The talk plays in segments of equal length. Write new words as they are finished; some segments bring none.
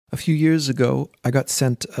A few years ago, I got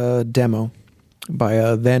sent a demo by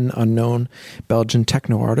a then unknown Belgian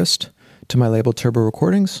techno artist to my label Turbo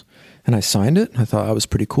Recordings, and I signed it. I thought that was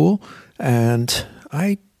pretty cool, and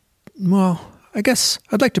I guess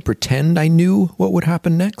I'd like to pretend I knew what would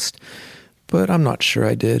happen next, but I'm not sure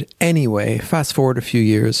I did. Anyway, fast forward a few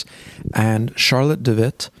years, and Charlotte de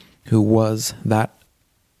Witte, who was that,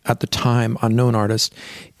 at the time, unknown artist,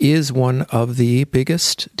 is one of the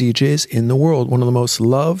biggest DJs in the world, one of the most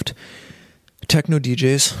loved techno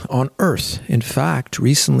DJs on Earth. In fact,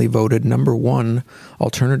 recently voted #1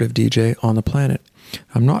 alternative DJ on the planet.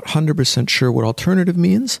 I'm not 100% sure what alternative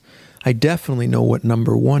means. I definitely know what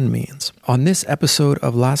 #1 means. On this episode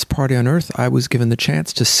of Last Party on Earth, I was given the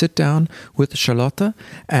chance to sit down with Charlotte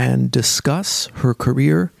and discuss her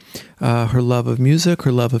career, her love of music,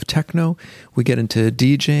 her love of techno. We get into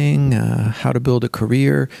DJing, how to build a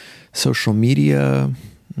career, social media,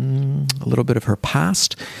 a little bit of her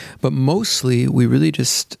past. But mostly,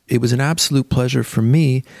 it was an absolute pleasure for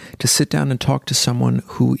me to sit down and talk to someone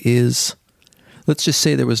who is, let's just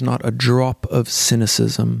say there was not a drop of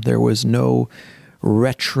cynicism. There was no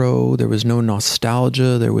retro. There was no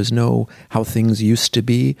nostalgia. There was no how things used to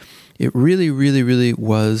be. It really, really, really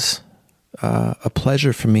was a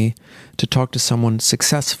pleasure for me to talk to someone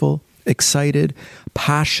successful, excited,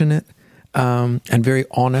 passionate, and very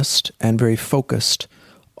honest and very focused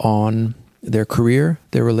on their career,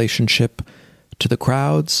 their relationship to the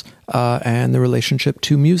crowds, and their relationship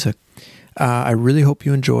to music. I really hope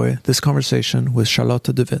you enjoy this conversation with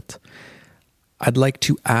Charlotte de Witte. I'd like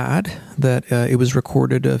to add that it was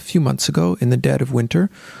recorded a few months ago in the dead of winter,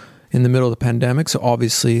 in the middle of the pandemic. So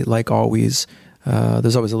obviously, like always,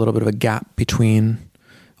 there's always a little bit of a gap between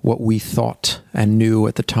what we thought and knew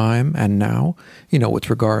at the time and now, with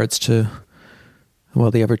regards to,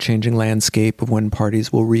 the ever-changing landscape of when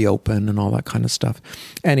parties will reopen and all that kind of stuff.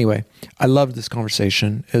 Anyway, I loved this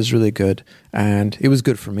conversation. It was really good, and it was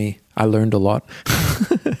good for me. I learned a lot.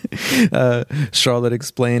 Charlotte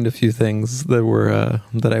explained a few things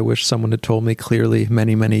that I wish someone had told me clearly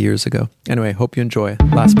many, many years ago. Anyway, hope you enjoy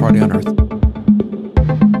Last Party on Earth.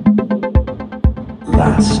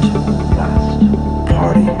 Last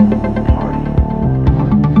party.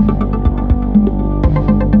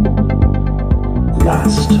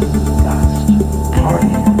 Last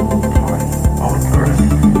party on Earth.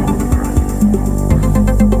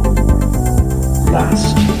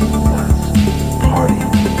 Last party.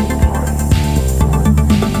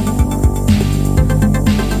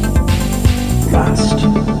 Last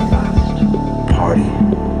party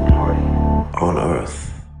on Earth.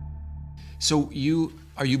 So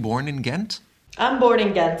are you born in Ghent? I'm born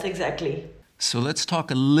in Ghent, exactly. So let's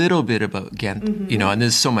talk a little bit about Ghent, and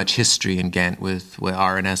there's so much history in Ghent with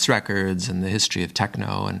R&S Records and the history of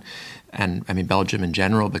techno and I mean Belgium in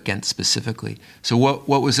general, but Ghent specifically. So what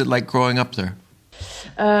was it like growing up there?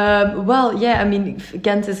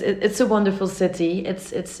 Ghent it's a wonderful city.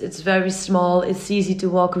 It's very small. It's easy to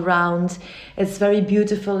walk around. It's very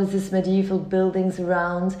beautiful. It's this medieval buildings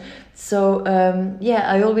around. So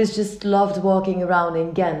I always just loved walking around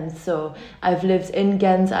in Ghent. So I've lived in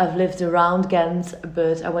Ghent. I've lived around Ghent.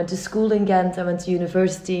 But I went to school in Ghent. I went to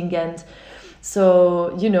university in Ghent.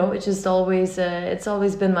 So, it's just always, it's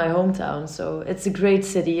always been my hometown. So it's a great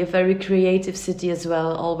city, a very creative city as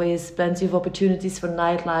well. Always plenty of opportunities for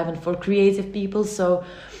nightlife and for creative people. So,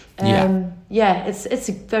 it's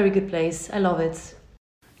a very good place. I love it.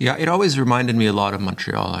 Yeah, it always reminded me a lot of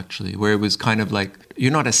Montreal, actually, where it was kind of like,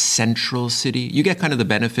 you're not a central city. You get kind of the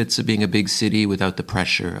benefits of being a big city without the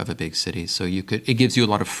pressure of a big city. So it gives you a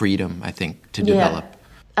lot of freedom, I think, to develop.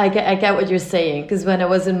 I get what you're saying, because when I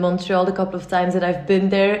was in Montreal a couple of times that I've been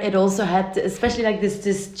there, it also had, especially like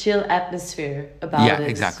this chill atmosphere about it. Yeah,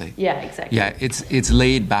 exactly. Yeah, it's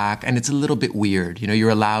laid back and it's a little bit weird. You're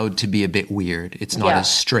allowed to be a bit weird. It's not as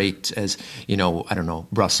straight as, I don't know,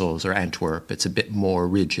 Brussels or Antwerp. It's a bit more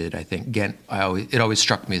rigid, I think. Ghent, it always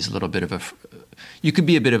struck me as a little bit of you could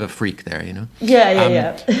be a bit of a freak there,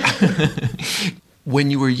 Yeah. When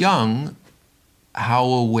you were young, how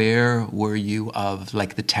aware were you of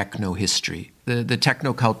like the techno history, the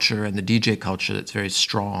techno culture and the DJ culture that's very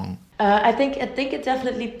strong? I think it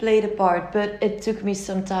definitely played a part, but it took me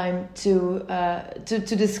some time to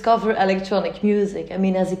discover electronic music. I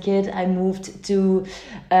mean, as a kid, I moved to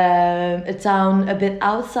a town a bit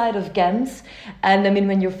outside of Ghent, and I mean,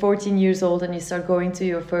 when you're 14 years old and you start going to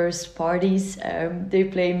your first parties, they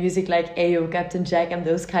play music like Ayo, Captain Jack, and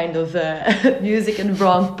those kind of music and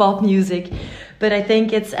rock pop music. But I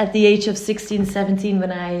think it's at the age of 16, 17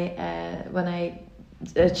 when I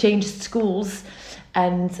changed schools.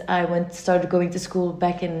 And I started going to school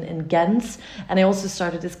back in Ghent, and I also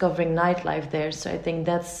started discovering nightlife there. So I think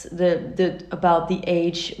that's the about the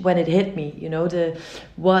age when it hit me, you know,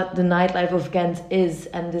 what the nightlife of Ghent is,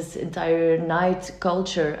 and this entire night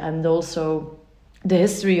culture, and also the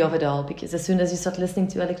history of it all. Because as soon as you start listening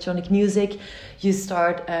to electronic music, you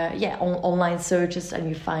start on online searches, and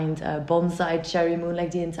you find Bonsai, Cherry Moon,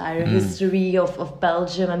 like the entire history of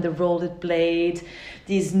Belgium and the role it played,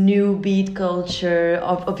 this new beat culture,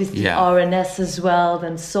 obviously RNS as well,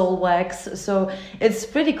 then soul wax. So it's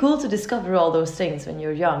pretty cool to discover all those things when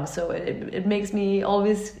you're young. So it makes me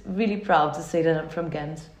always really proud to say that I'm from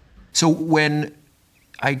Ghent. So when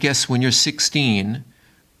you're 16,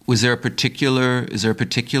 is there a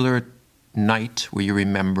particular night where you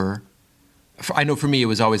remember? I know for me, it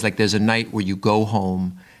was always like there's a night where you go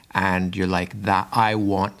home and you're like, that I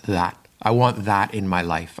want that in my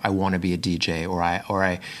life. I want to be a DJ,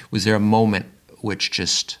 or was there a moment which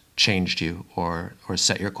just changed you or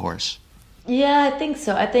set your course? Yeah, I think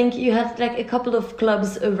so. I think you had like a couple of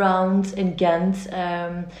clubs around in Ghent.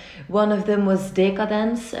 One of them was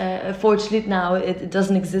Decadence. Fortunately now it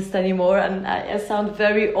doesn't exist anymore, and I sound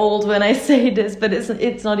very old when I say this, but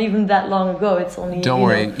it's not even that long ago. It's only. Don't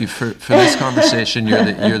worry. For this conversation,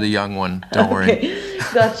 you're the young one. Don't worry.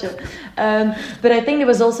 Gotcha. But I think there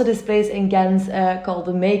was also this place in Ghent called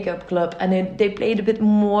the Makeup Club, and they played a bit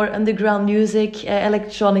more underground music,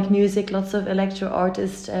 electronic music. Lots of electro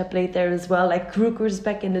artists played there as well, like Crookers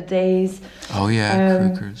back in the days. Oh yeah,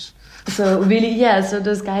 Crookers. So really, so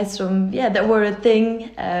those guys from that were a thing,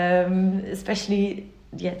 especially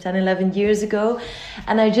 10, 11 years ago.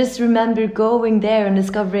 And I just remember going there and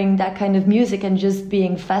discovering that kind of music and just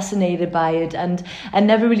being fascinated by it. And I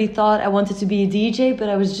never really thought I wanted to be a DJ, but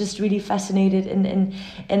I was just really fascinated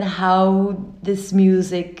in how this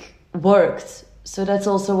music worked. So that's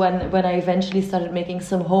also when I eventually started making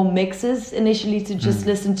some home mixes, initially to just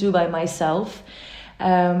listen to by myself.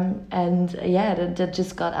 That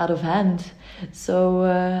just got out of hand. So,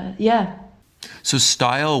 So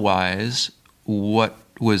style-wise, what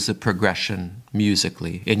was the progression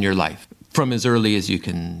musically in your life from as early as you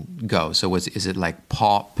can go? So is it like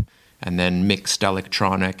pop and then mixed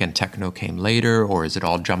electronic and techno came later, or is it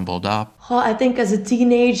all jumbled up? Oh, I think as a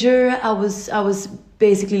teenager, I was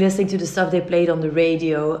basically listening to the stuff they played on the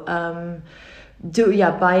radio.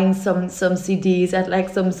 Buying some CDs at like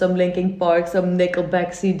some Linkin Park, some Nickelback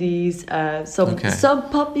CDs, some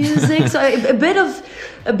pop music, so a bit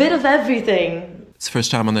of everything. It's the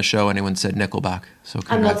first time on the show anyone said Nickelback, so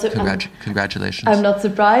congratulations. I'm not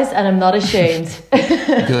surprised, and I'm not ashamed.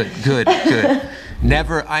 Good.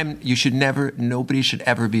 Nobody should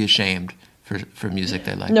ever be ashamed for music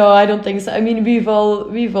they like. No, I don't think so. I mean, we've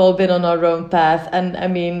all been on our own path, and I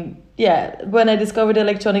mean, when I discovered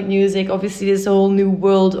electronic music, obviously this whole new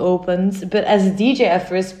world opened. But as a DJ, I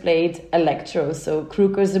first played electro, so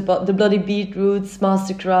Crookers, the Bloody Beetroots,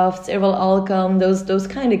 Mastercrafts, Errol Alkan, those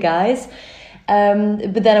kind of guys.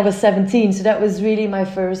 But then I was 17, so that was really my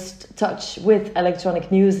first touch with electronic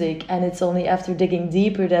music. And it's only after digging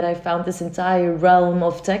deeper that I found this entire realm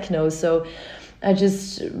of techno. So I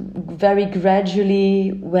just very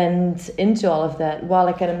gradually went into all of that. While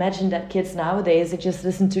I can imagine that kids nowadays, they just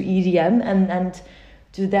listen to EDM and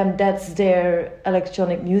to them that's their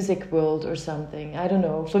electronic music world or something. I don't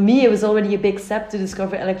know. For me, it was already a big step to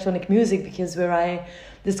discover electronic music, because where I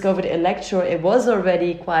discovered electro, it was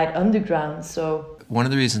already quite underground. So one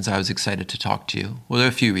of the reasons I was excited to talk to you, well, there are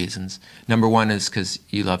a few reasons. Number one is because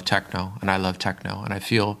you love techno and I love techno, and I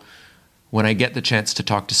feel when I get the chance to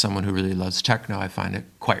talk to someone who really loves techno, I find it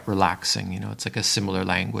quite relaxing. You know, it's like a similar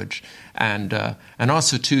language, and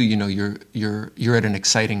also too, you know, you're at an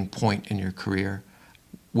exciting point in your career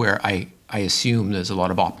where I assume there's a lot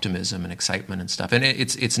of optimism and excitement and stuff, and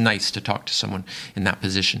it's nice to talk to someone in that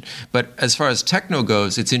position. But as far as techno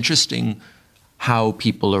goes, it's interesting how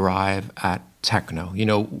people arrive at techno. You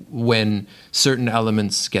know, when certain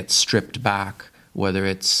elements get stripped back, whether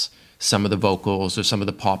it's some of the vocals or some of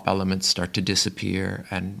the pop elements start to disappear,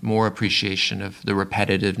 and more appreciation of the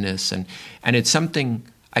repetitiveness. And it's something,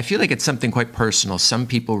 I feel like it's something quite personal. Some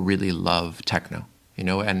people really love techno, you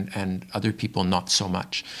know, and other people not so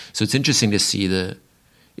much. So it's interesting to see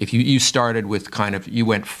if you started with you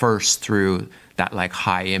went first through that like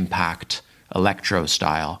high impact electro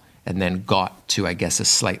style and then got to, I guess, a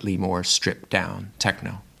slightly more stripped down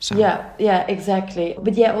techno. So. Yeah, exactly.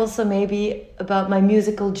 But also maybe about my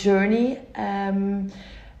musical journey.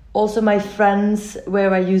 Also, my friends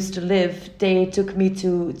where I used to live, they took me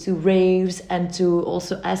to raves and to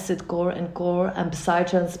also acid core and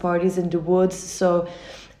psytrance parties in the woods. So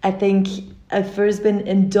I think I've first been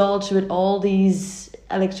indulged with all these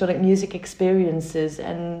electronic music experiences,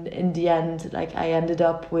 and in the end, like, I ended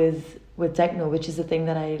up with techno, which is the thing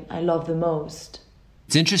that I love the most.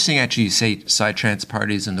 It's interesting actually you say psytrance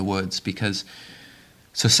parties in the woods, because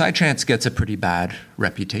so psytrance gets a pretty bad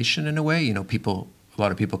reputation in a way. You know, a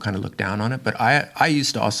lot of people kind of look down on it, but I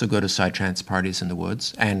used to also go to psytrance parties in the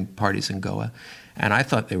woods and parties in Goa, and I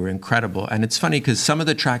thought they were incredible. And it's funny because some of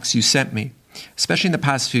the tracks you sent me, especially in the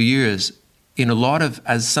past few years,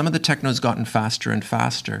 as some of the techno's gotten faster and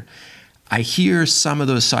faster, I hear some of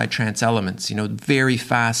those psytrance elements, you know, very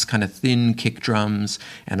fast, kind of thin kick drums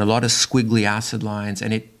and a lot of squiggly acid lines,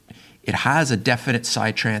 and it has a definite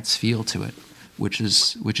psytrance feel to it, which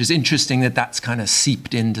is interesting that that's kind of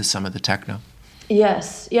seeped into some of the techno.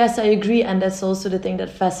 Yes, I agree, and that's also the thing that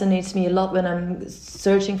fascinates me a lot when I'm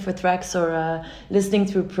searching for tracks or listening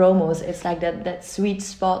through promos. It's like that sweet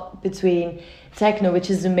spot between techno, which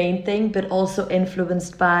is the main thing, but also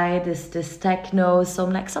influenced by this techno,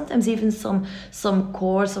 sometimes even some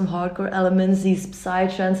core, some hardcore elements, these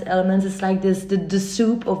psytrance elements. It's like the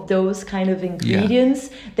soup of those kind of ingredients.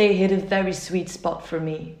 Yeah. They hit a very sweet spot for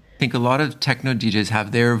me. I think a lot of techno DJs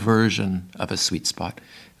have their version of a sweet spot.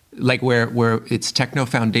 Like where it's techno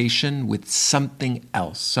foundation with something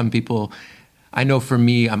else. Some people, I know for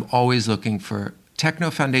me, I'm always looking for techno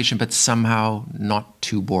foundation, but somehow not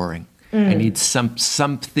too boring. I need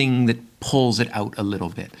something that pulls it out a little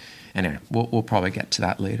bit. Anyway, we'll probably get to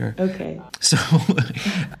that later. Okay.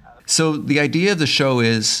 So the idea of the show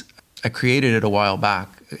is, I created it a while back,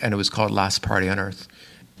 and it was called Last Party on Earth.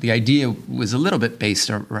 The idea was a little bit based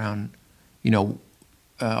around, you know,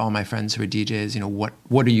 all my friends who are DJs, you know,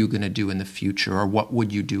 what are you going to do in the future, or what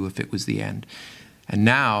would you do if it was the end? And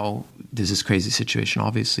now there's this crazy situation,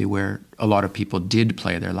 obviously, where a lot of people did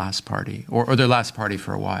play their last party or their last party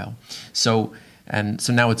for a while. So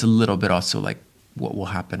now it's a little bit also like what will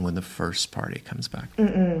happen when the first party comes back.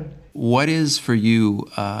 What is for you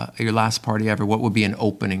your last party ever? What would be an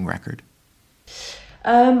opening record?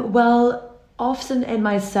 Well, often in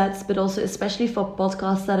my sets, but also especially for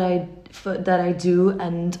podcasts that I do,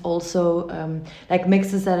 and also like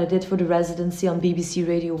mixes that I did for the residency on BBC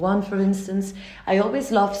Radio 1, for instance, I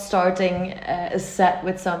always love starting a set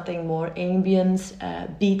with something more ambient,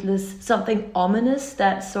 beatless, something ominous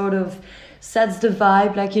that sort of sets the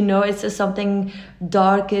vibe, like, you know, it's something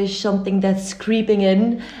darkish, something that's creeping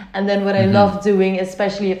in. And then what I love doing,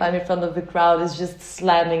 especially if I'm in front of the crowd, is just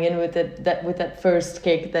slamming in with that first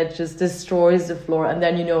kick that just destroys the floor. And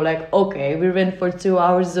then, you know, like, okay, we're in for 2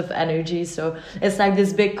 hours of energy. So it's like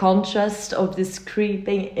this big contrast of this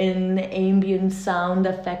creeping in ambient sound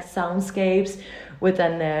effects, soundscapes, with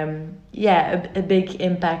a big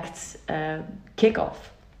impact kickoff.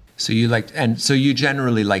 So you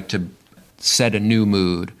generally like to set a new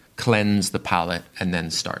mood, cleanse the palate, and then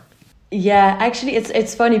start. Yeah, actually,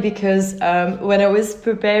 it's funny because when I was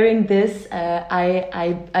preparing this,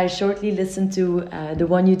 I shortly listened to the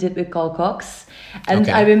one you did with Carl Cox, and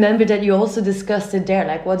I remember that you also discussed it there.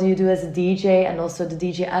 Like, what do you do as a DJ, and also the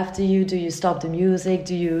DJ after you? Do you stop the music?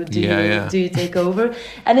 Do you take over?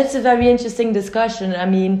 And it's a very interesting discussion. I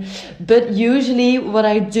mean, but usually what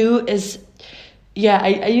I do is,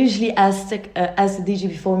 I usually ask the DJ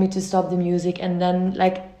before me to stop the music, and then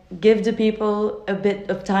like give the people a bit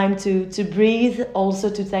of time to breathe, also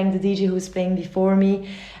to thank the DJ who's playing before me,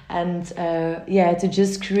 and to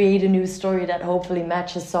just create a new story that hopefully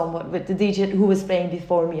matches somewhat with the DJ who was playing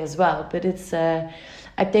before me as well. But it's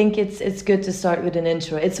I think it's good to start with an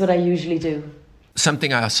intro. It's what I usually do.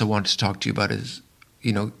 Something I also wanted to talk to you about is,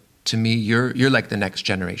 you know, to me you're like the next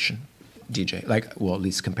generation DJ, like, well, at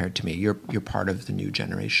least compared to me, you're part of the new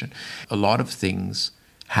generation. A lot of things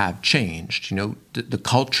have changed, you know, the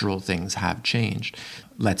cultural things have changed.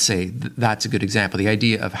 Let's say that's a good example. The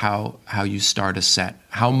idea of how you start a set,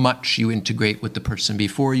 how much you integrate with the person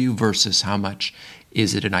before you versus how much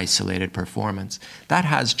is it an isolated performance. That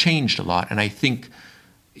has changed a lot, and I think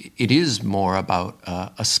it is more about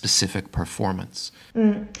a specific performance.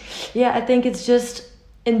 Yeah, I think it's just,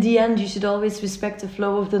 in the end, you should always respect the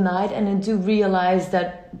flow of the night, and then do realize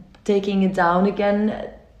that taking it down again,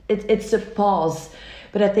 it's a pause.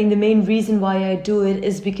 But I think the main reason why I do it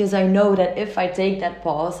is because I know that if I take that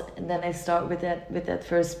pause and then I start with that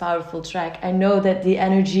first powerful track, I know that the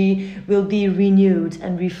energy will be renewed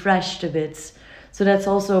and refreshed a bit. So that's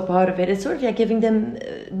also a part of it. It's sort of like giving them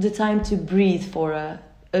the time to breathe for a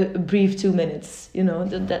brief 2 minutes, you know,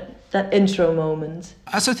 that intro moment.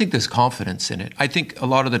 I also think there's confidence in it. I think a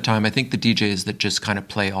lot of the time, I think the DJs that just kind of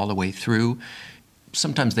play all the way through,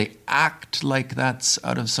 sometimes they act like that's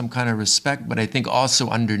out of some kind of respect, but I think also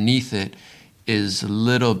underneath it is a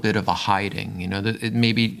little bit of a hiding, you know, that it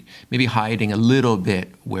maybe hiding a little bit.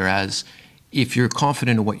 Whereas if you're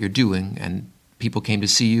confident in what you're doing and people came to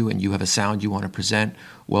see you and you have a sound you want to present,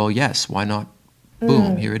 well, yes, why not?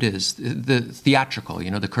 Boom, here it is. The theatrical,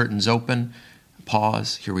 you know, the curtains open,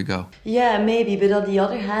 pause, here we go. Yeah, maybe. But on the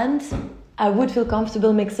other hand, I would feel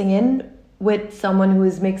comfortable mixing in with someone who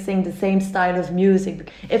is mixing the same style of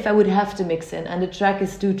music. If I would have to mix in and the track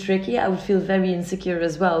is too tricky, I would feel very insecure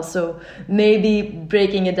as well. So maybe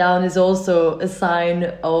breaking it down is also a sign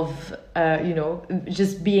of, you know,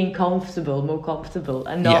 just being comfortable, more comfortable,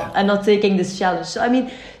 and not taking this challenge. So I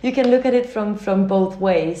mean, you can look at it from both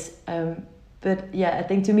ways. But yeah, I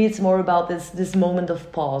think to me it's more about this moment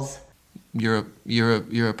of pause. You're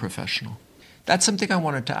a professional. That's something I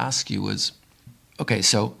wanted to ask you was, okay,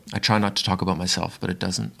 so I try not to talk about myself, but it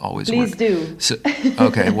doesn't always work. Please do. So,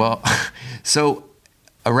 okay, well, so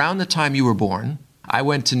around the time you were born, I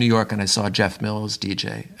went to New York and I saw Jeff Mills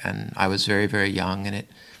DJ, and I was very, very young, and it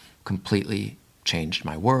completely changed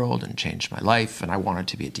my world and changed my life, and I wanted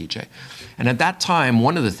to be a DJ. And at that time,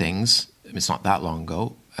 one of the things, it's not that long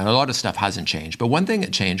ago, and a lot of stuff hasn't changed, but one thing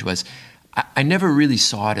that changed was I never really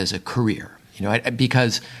saw it as a career. You know,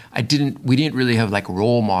 because we didn't really have like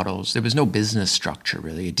role models. There was no business structure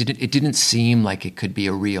really. It didn't seem like it could be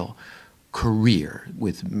a real career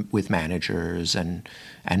with managers and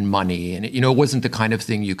money. And you know, it wasn't the kind of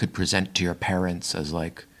thing you could present to your parents as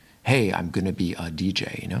like, hey, I'm going to be a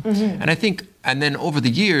DJ. You know, and then over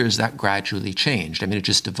the years that gradually changed. I mean, it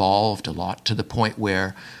just evolved a lot to the point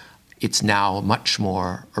where it's now much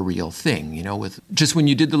more a real thing, you know, with just when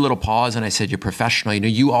you did the little pause and I said you're professional, you know,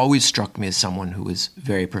 you always struck me as someone who was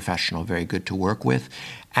very professional, very good to work with,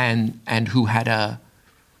 and who had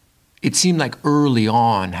it seemed like early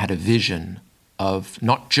on had a vision of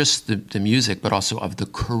not just the music, but also of the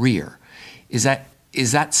career. Is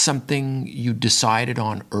that something you decided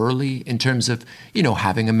on early in terms of, you know,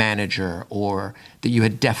 having a manager, or that you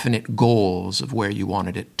had definite goals of where you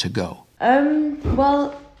wanted it to go?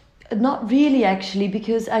 Well, not really, actually,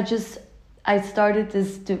 because I started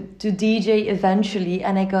this to DJ eventually,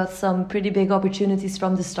 and I got some pretty big opportunities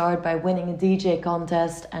from the start by winning a DJ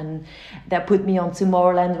contest, and that put me on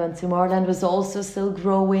Tomorrowland when Tomorrowland was also still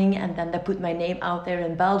growing, and then that put my name out there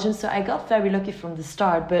in Belgium. So I got very lucky from the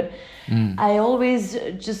start, but I was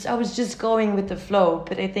just going with the flow.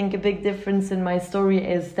 But I think a big difference in my story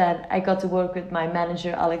is that I got to work with my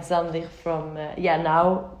manager Alexander from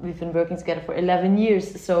now we've been working together for 11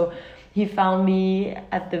 years. So he found me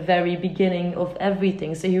at the very beginning of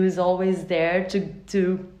everything. So he was always there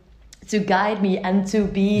to guide me and to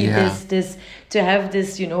be this to have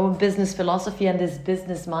this, you know, business philosophy and this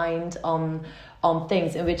business mind on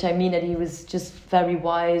things, in which I mean that he was just very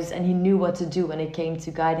wise and he knew what to do when it came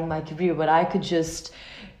to guiding my career, but I could just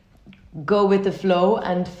go with the flow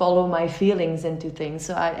and follow my feelings into things.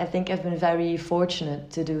 So I think I've been very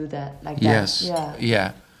fortunate to do that like that. Yes.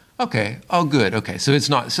 Yeah. Okay. Oh, good. Okay. So it's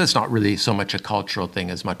not really so much a cultural thing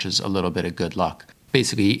as much as a little bit of good luck.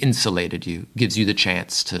 Basically, he insulated you, gives you the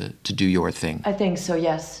chance to do your thing. I think so,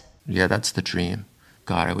 yes. Yeah, that's the dream.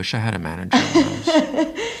 God, I wish I had a manager when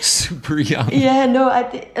I was super young. Yeah, no, I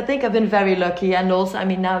think I've been very lucky. And also, I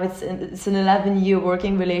mean, now it's an 11-year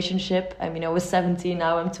working relationship. I mean, I was 17,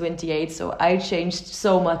 now I'm 28. So I changed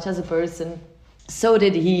so much as a person. So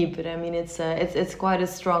did he, but I mean, it's quite a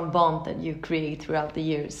strong bond that you create throughout the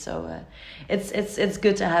years. So it's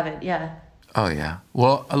good to have it, yeah. Oh yeah.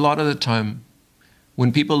 Well, a lot of the time,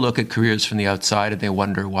 when people look at careers from the outside and they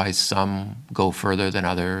wonder why some go further than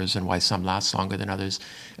others and why some last longer than others,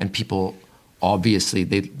 and people obviously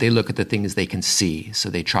they look at the things they can see, so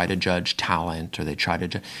they try to judge talent, or they try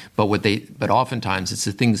to, but oftentimes it's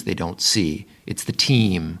the things they don't see. It's the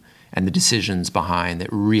team and the decisions behind that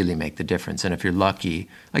really make the difference. And if you're lucky,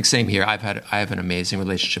 like same here, I have an amazing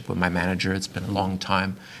relationship with my manager. It's been a long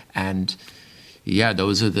time, and yeah,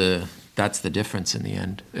 that's the difference in the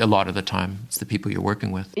end. A lot of the time, it's the people you're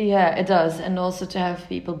working with. Yeah, it does. And also to have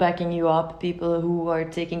people backing you up, people who are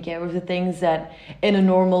taking care of the things that in a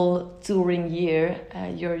normal touring year,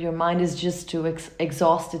 your mind is just too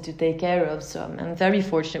exhausted to take care of. So I'm very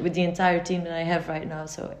fortunate with the entire team that I have right now.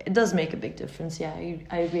 So it does make a big difference. Yeah,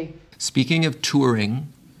 I agree. Speaking of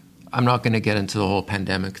touring, I'm not going to get into the whole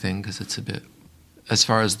pandemic thing because it's a bit, as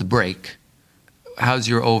far as the break, how's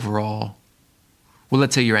your overall... Well,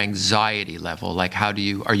 let's say your anxiety level, like are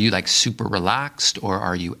you like super relaxed, or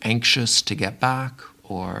are you anxious to get back,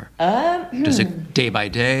 or does it day by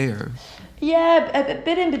day, or? Yeah, a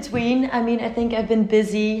bit in between. I mean, I think I've been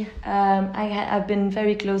busy. I've been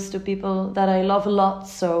very close to people that I love a lot.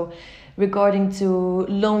 So, regarding to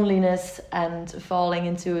loneliness and falling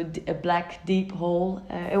into a black deep hole,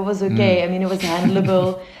 it was okay. I mean, it was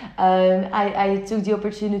handleable. I took the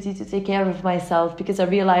opportunity to take care of myself because I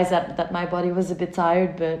realized that my body was a bit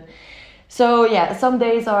tired. But so yeah, some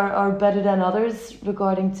days are better than others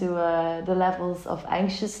regarding to the levels of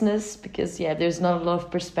anxiousness, because yeah, there's not a lot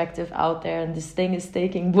of perspective out there and this thing is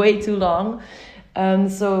taking way too long.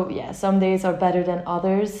 So yeah, some days are better than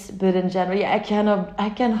others, but in general, yeah, I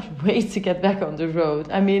cannot wait to get back on the road.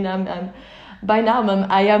 I mean,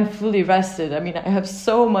 I am fully rested. I mean, I have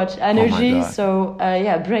so much energy. God. So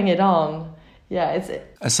yeah, bring it on. Yeah,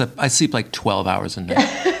 I sleep like 12 hours a night.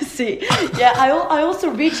 See, yeah, I also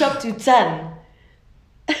reach up to 10.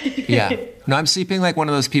 Yeah. No, I'm sleeping like one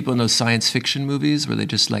of those people in those science fiction movies where they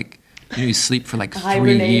just like, you sleep for like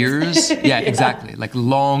 3 years. Yeah, exactly. Like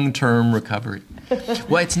long-term recovery.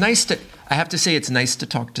 Well, I have to say it's nice to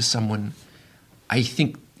talk to someone. I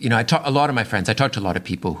think, I talk a lot of my friends, I talk to a lot of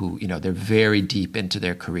people who, they're very deep into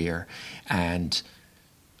their career, and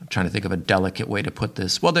I'm trying to think of a delicate way to put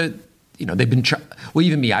this. Well, they've been,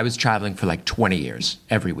 even me, I was traveling for like 20 years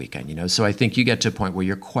every weekend, so I think you get to a point where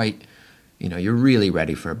you're quite, you're really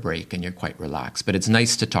ready for a break and you're quite relaxed. But it's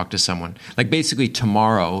nice to talk to someone. Like basically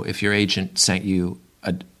tomorrow, if your agent sent you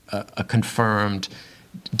a confirmed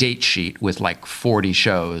date sheet with like 40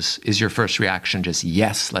 shows, is your first reaction just,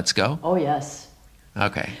 yes, let's go? Oh, yes.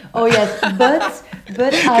 Okay. Oh, yes, but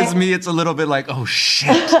because me, it's a little bit like, oh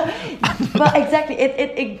shit. But exactly,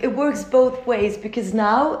 it works both ways, because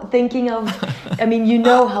now thinking of, I mean,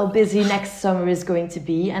 how busy next summer is going to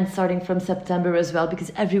be, and starting from September as well,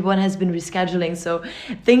 because everyone has been rescheduling. So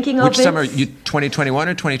thinking of which summer? You 2021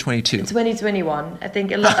 or 2022? 2021. I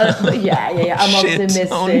think a lot. Yeah. I'm optimistic.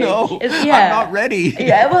 Oh no, I'm not ready.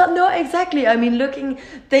 Yeah, well, no, exactly. I mean,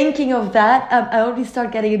 thinking of that, I already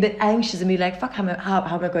start getting a bit anxious and be like, fuck, how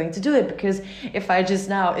am I going to do it? Because if I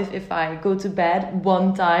go to bed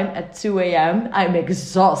one time at 2 a.m., I'm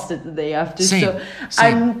exhausted the day after. Same.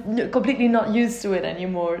 I'm completely not used to it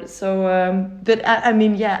anymore. So, but I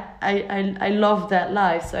mean, yeah, I love that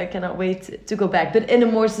life, so I cannot wait to go back, but in a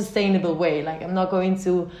more sustainable way. Like, I'm not going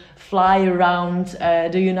to fly around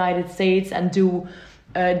the United States and do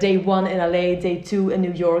day 1 in LA, day 2 in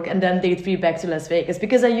New York, and then day 3 back to Las Vegas,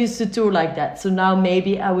 because I used to tour like that. So now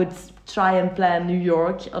maybe I would try and plan New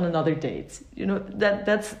York on another date.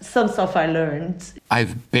 That's some stuff I learned.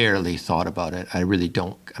 I've barely thought about it. I really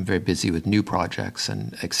don't. I'm very busy with new projects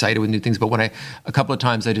and excited with new things. But a couple of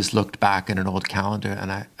times I just looked back in an old calendar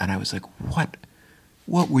and I was like,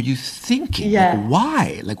 what were you thinking? Yeah. Like,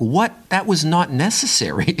 why? Like, what? That was not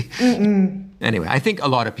necessary. Anyway, I think a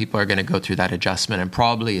lot of people are going to go through that adjustment, and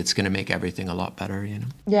probably it's going to make everything a lot better,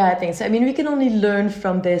 Yeah, I think so. I mean, we can only learn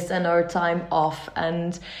from this and our time off.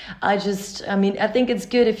 And I think it's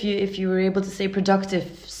good if you were able to stay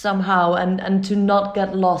productive somehow and to not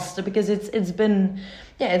get lost, because it's been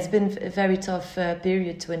a very tough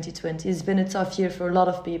period, 2020. It's been a tough year for a lot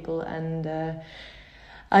of people, and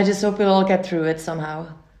I just hope we'll all get through it somehow.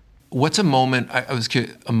 What's a moment, I was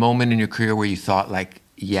curious, a moment in your career where you thought like,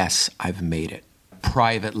 yes, I've made it?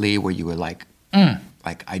 Privately, where you were like,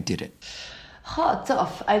 like I did it.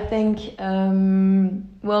 Tough. I think,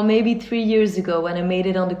 maybe 3 years ago when I made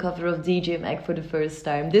it on the cover of DJ Mag for the first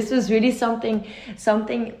time. This was really something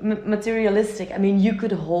materialistic. I mean, you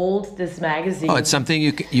could hold this magazine. Oh, it's something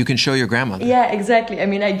you can show your grandmother. Yeah, exactly. I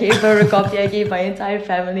mean, I gave her a copy. I gave my entire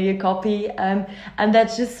family a copy. And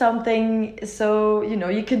that's just something, so,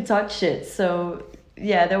 you can touch it. So,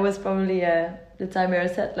 yeah, that was probably the time where I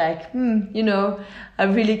said like, I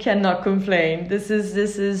really cannot complain. This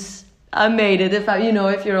is I made it.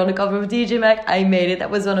 If you're on the cover of DJ Mag, I made it. That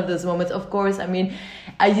was one of those moments. Of course, I mean,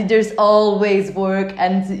 there's always work,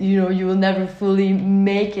 and you will never fully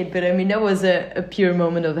make it. But I mean, that was a pure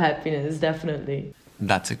moment of happiness, definitely.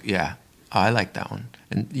 I like that one,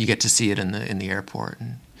 and you get to see it in the airport,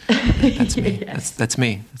 and that's me. Yes. That's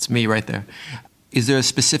me. That's me right there. Is there a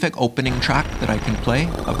specific opening track that I can play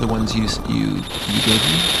of the ones you gave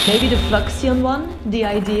me? Maybe the Fluxion one, The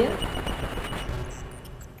Idea.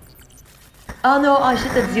 Oh no,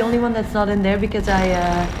 shit, that's the only one that's not in there, because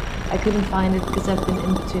I couldn't find it because I've been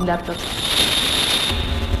in between laptops.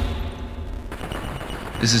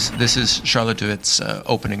 This is Charlotte Dewitt's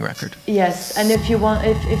opening record. Yes, and if you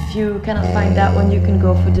cannot find that one, you can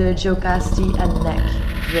go for the Jocasti and Neck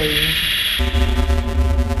range.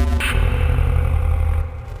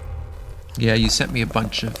 Yeah, you sent me a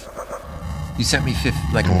bunch of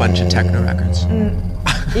techno records.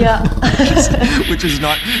 Yeah. which is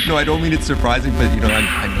not, no, I don't mean it's surprising, but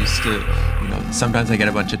I'm used to, sometimes I get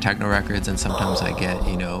a bunch of techno records and sometimes I get,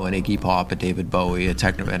 an Iggy Pop, a David Bowie, a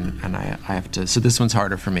techno, and I have to, so this one's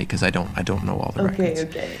harder for me because I don't know all the records.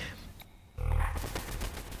 Okay.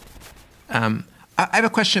 I have a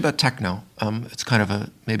question about techno. It's kind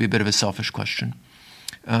of maybe a bit of a selfish question.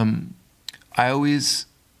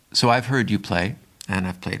 So I've heard you play, and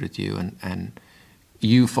I've played with you, and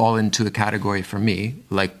you fall into a category for me,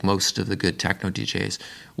 like most of the good techno DJs,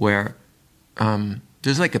 where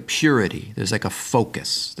there's like a purity, there's like a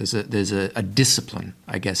focus, there's a discipline,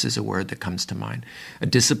 I guess is a word that comes to mind, a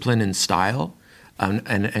discipline in style,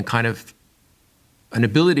 and kind of an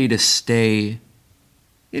ability to stay,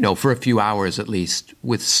 for a few hours at least,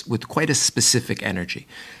 with quite a specific energy.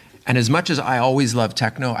 And as much as I always loved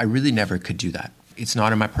techno, I really never could do that. It's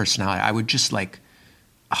not in my personality. I would just I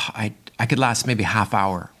could last maybe half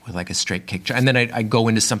hour with like a straight kick drum, and then I'd go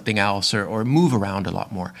into something else or move around a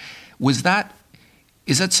lot more. Is that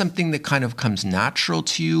something that kind of comes natural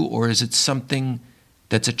to you, or is it something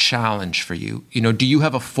that's a challenge for you? Do you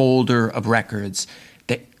have a folder of records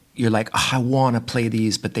that you're like, I want to play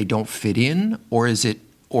these, but they don't fit in, or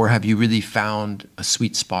have you really found a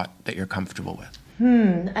sweet spot that you're comfortable with?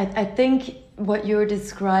 I think what you're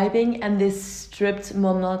describing and this stripped,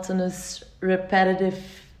 monotonous, repetitive,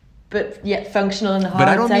 but yet functional and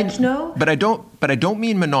hard techno. But I don't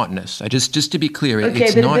mean monotonous. Just to be clear, okay,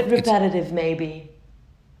 it's but not a bit repetitive, maybe.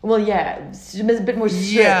 Well, yeah, it's a bit more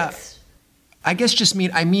strict. Yeah, I guess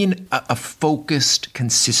I mean a focused,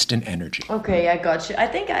 consistent energy. Okay, I got you. I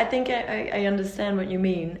think I understand what you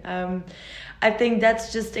mean. I think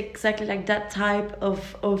that's just exactly like that type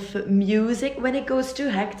of music. When it goes too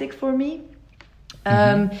hectic for me,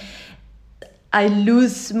 I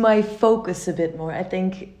lose my focus a bit more. I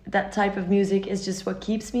think that type of music is just what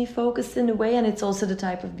keeps me focused in a way, and it's also the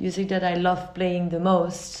type of music that I love playing the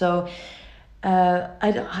most. So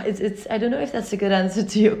I don't know if that's a good answer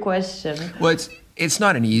to your question. Well, it's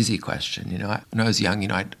not an easy question. When I was young,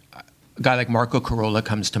 a guy like Marco Carolla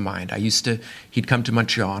comes to mind. He'd come to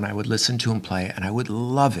Montreal and I would listen to him play and I would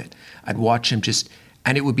love it. I'd watch him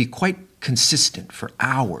and it would be quite consistent for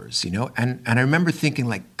hours, and I remember thinking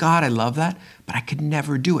like, God, I love that, but I could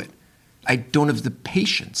never do it. I don't have the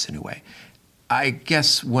patience in a way. I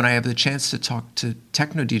guess when I have the chance to talk to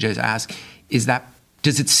techno DJs, I ask,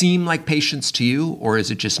 does it seem like patience to you, or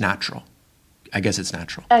is it just natural? I guess it's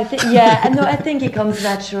natural. I think it comes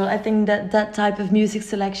natural. I think that type of music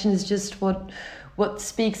selection is just what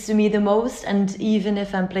speaks to me the most. And even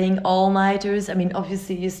if I'm playing all-nighters, I mean,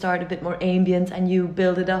 obviously you start a bit more ambient and you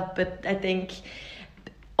build it up, but I think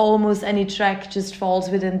almost any track just falls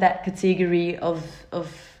within that category of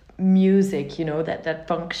music, that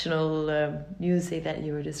functional music that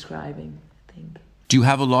you were describing, I think. Do you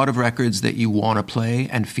have a lot of records that you want to play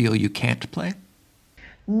and feel you can't play?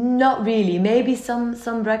 Not really. Maybe some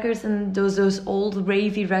records, and those old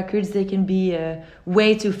ravey records, they can be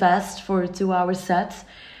way too fast for a 2-hour set.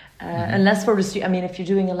 Unless for the stream, I mean, if you're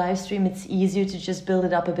doing a live stream, it's easier to just build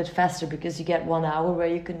it up a bit faster because you get 1 hour where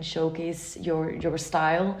you can showcase your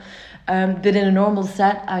style. But in a normal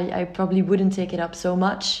set, I probably wouldn't take it up so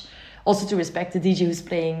much. Also to respect the DJ who's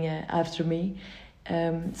playing after me.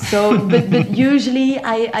 But usually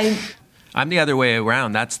I'm the other way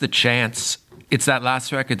around. That's the chance. It's that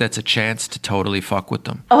last record that's a chance to totally fuck with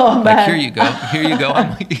them. Oh, man. Like, here you go.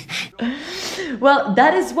 Well,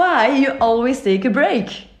 that is why you always take a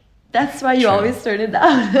break. That's why you always turn it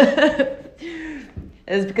down.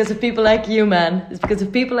 It's because of people like you, man. It's because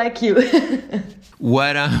of people like you.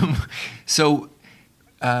 So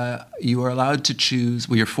you are allowed to choose,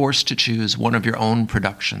 you're forced to choose one of your own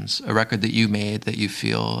productions, a record that you made that you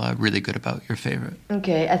feel really good about, your favorite.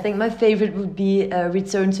 Okay, I think my favorite would be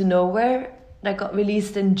Return to Nowhere, that got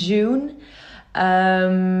released in June.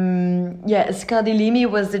 Skadilimi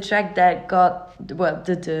was the track that got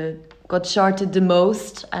charted the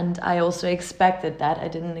most, and I also expected that. I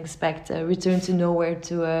didn't expect Return to Nowhere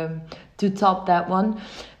to top that one.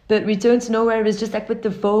 But Return to Nowhere is just like with the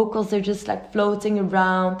vocals, they're just like floating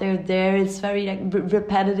around. They're there. It's very like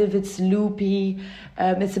repetitive. It's loopy.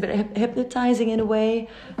 It's a bit hypnotizing in a way.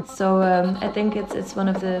 So I think it's one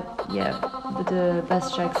of the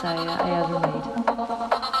best tracks I ever made.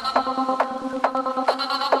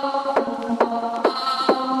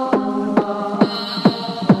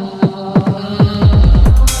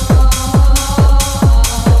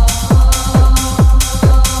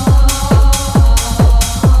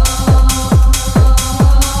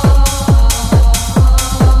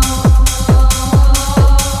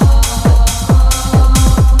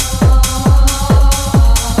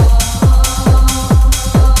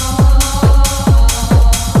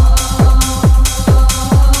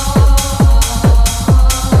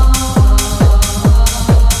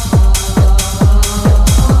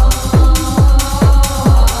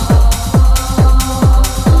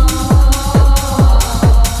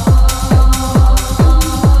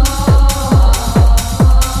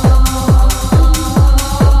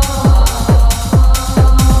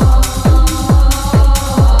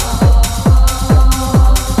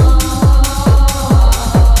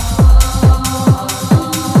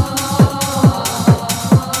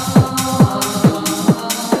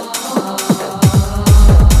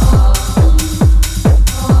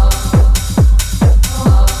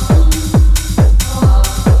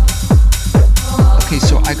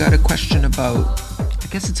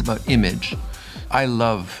 about image. I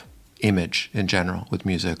love image in general with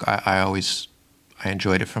music. I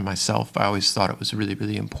enjoyed it for myself. I always thought it was really,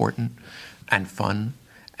 really important and fun,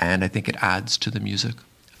 and I think it adds to the music.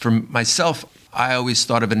 For myself, I always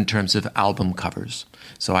thought of it in terms of album covers.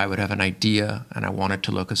 So I would have an idea, and I want it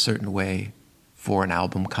to look a certain way for an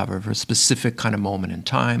album cover for a specific kind of moment in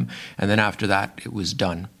time, and then after that, it was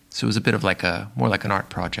done. So it was a bit of more like an art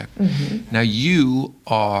project. Mm-hmm. Now you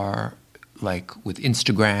are like with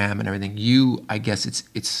Instagram and everything. I guess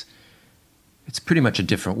it's pretty much a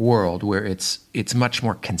different world where it's much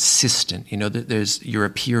more consistent. You know, you're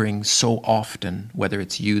appearing so often, whether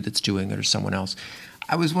it's you that's doing it or someone else.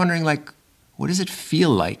 I was wondering, like, what does it feel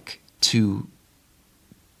like to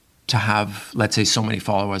have, let's say, so many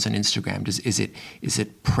followers on Instagram? Is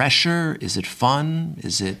it pressure? Is it fun?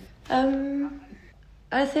 Is it?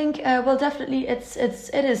 I think well, definitely it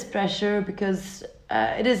is pressure because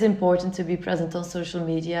it is important to be present on social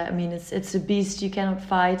media. I mean, it's a beast you cannot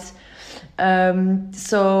fight.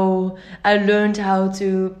 So I learned how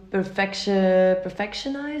to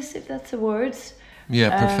perfectionize, if that's a word.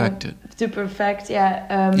 Yeah, perfect it. To perfect,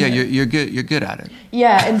 yeah. Yeah, you're good. You're good at it.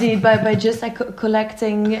 Yeah, indeed. by just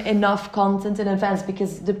collecting enough content in advance,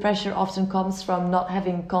 because the pressure often comes from not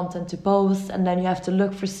having content to post, and then you have to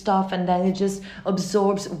look for stuff, and then it just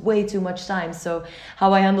absorbs way too much time. So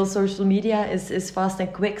how I handle social media is fast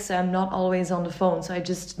and quick. So I'm not always on the phone. So I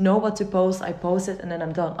just know what to post. I post it, and then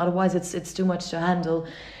I'm done. Otherwise, it's too much to handle.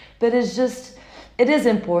 But it is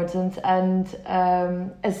important, and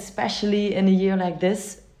especially in a year like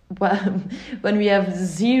this, when we have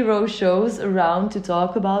 0 shows around to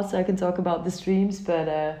talk about, so I can talk about the streams, but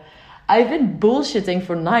I've been bullshitting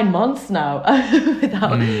for 9 months now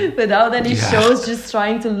without any shows, just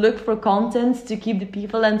trying to look for content to keep the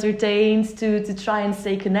people entertained, to try and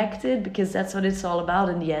stay connected, because that's what it's all about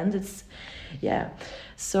in the end.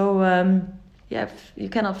 So you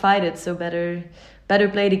cannot fight it, so better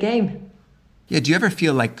play the game. Yeah, do you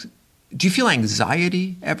feel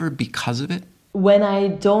anxiety ever because of it? When I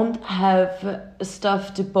don't have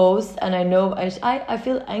stuff to post, and I know I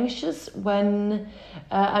feel anxious when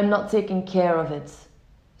I'm not taking care of it.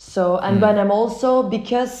 So, and when I'm also,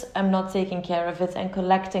 because I'm not taking care of it and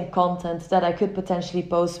collecting content that I could potentially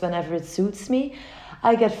post whenever it suits me,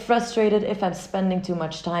 I get frustrated if I'm spending too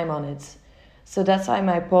much time on it. So that's why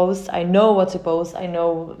my post, I know what to post. I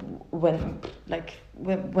know when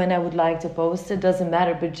I would like to post. It doesn't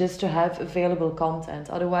matter, but just to have available content.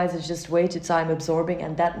 Otherwise, it's just way too time absorbing,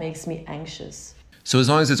 and that makes me anxious. So as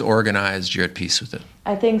long as it's organized, you're at peace with it.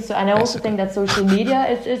 I think so, and I also think that social media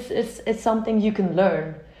is something you can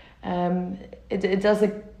learn. It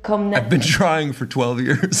doesn't come. I've been trying for 12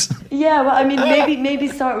 years. Yeah, well, I mean, maybe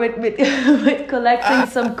start with collecting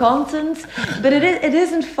some content, but it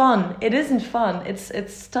isn't fun. It isn't fun.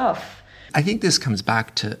 It's tough. I think this comes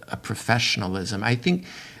back to a professionalism. I think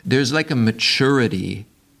there's like a maturity.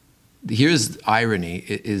 Here's irony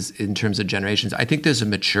is in terms of generations. I think there's a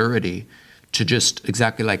maturity to just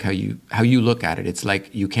exactly like how you look at it. It's like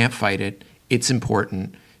you can't fight it. It's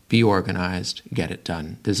important. Be organized. Get it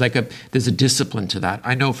done. There's a discipline to that.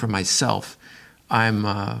 I know for myself,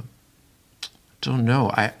 don't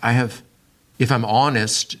know. I have, if I'm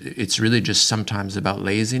honest, it's really just sometimes about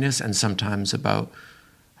laziness and sometimes about,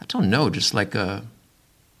 I don't know, just like a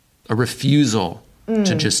refusal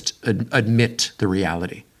to just admit the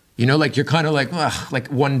reality. You know, like you're kind of like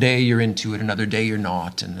one day you're into it, another day you're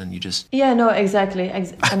not, and then you just... Yeah, no, exactly. I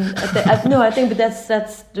think, but that's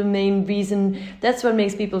the main reason. That's what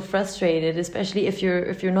makes people frustrated, especially if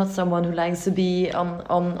you're not someone who likes to be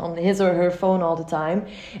on his or her phone all the time.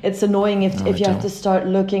 It's annoying if you have to start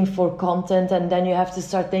looking for content, and then you have to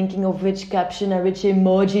start thinking of which caption and which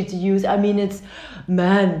emoji to use. I mean, it's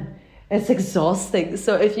exhausting.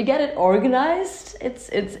 So if you get it organized,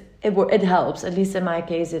 it helps. At least in my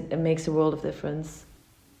case, it makes a world of difference.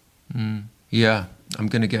 Yeah, I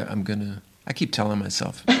keep telling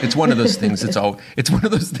myself it's one of those things. It's one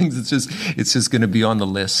of those things. It's just going to be on the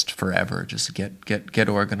list forever. Just get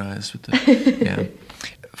organized with it. Yeah.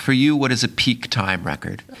 For you, what is a peak time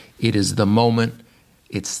record? It is the moment.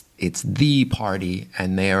 It's the party,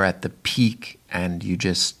 and they are at the peak, and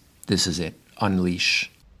this is it.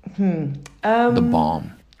 Unleash the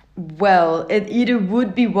bomb. Well, it either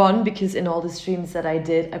would be one, because in all the streams that I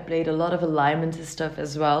did, I played a lot of alignment and stuff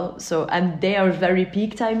as well. So, and they are very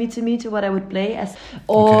peak timey to me, to what I would play as.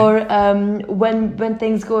 Or when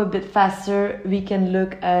things go a bit faster, we can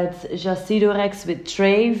look at Jacidorex with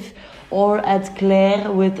Trave, or at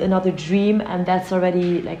Claire with Another Dream, and that's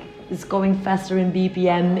already like it's going faster in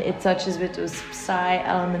BPM. It touches with those Psy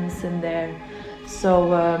elements in there. So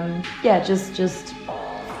just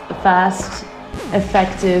fast,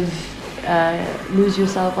 effective, lose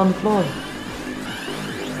yourself on the floor.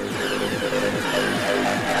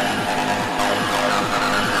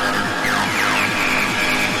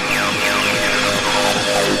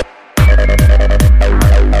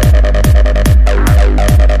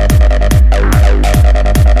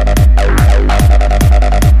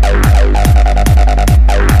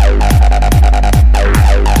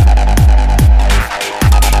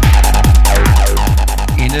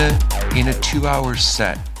 In a 2-hour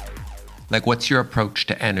set, like what's your approach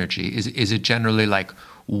to energy? Is it generally like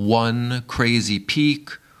one crazy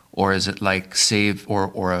peak, or is it like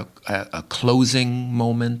a closing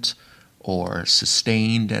moment, or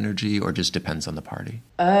sustained energy, or just depends on the party?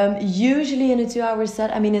 Usually in a 2-hour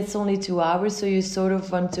set, I mean, it's only 2 hours, so you sort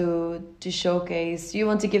of want to showcase, you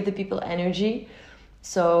want to give the people energy.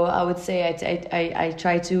 So I would say I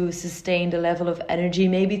try to sustain the level of energy.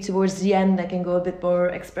 Maybe towards the end I can go a bit more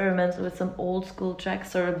experimental with some old school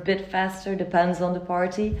tracks, or a bit faster, depends on the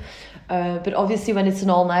party. But obviously when it's an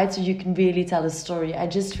all-nighter, you can really tell a story. I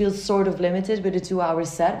just feel sort of limited with a 2-hour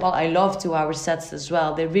set. Well, I love 2-hour sets as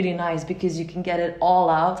well. They're really nice because you can get it all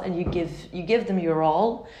out and you give them your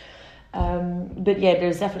all. But yeah,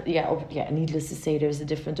 there's definitely, needless to say, there's a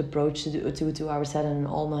different approach to a 2-hour set and an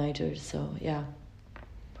all-nighter. So yeah.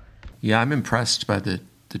 Yeah, I'm impressed by the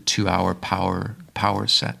 2-hour power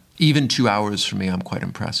set. Even 2 hours for me, I'm quite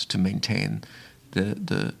impressed to maintain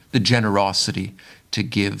the generosity to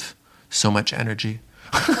give so much energy.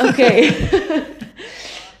 Okay.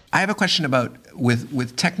 I have a question about,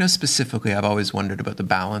 with techno specifically, I've always wondered about the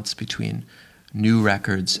balance between new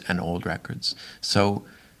records and old records. So,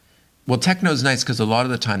 well, techno is nice because a lot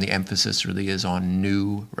of the time the emphasis really is on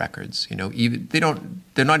new records. You know,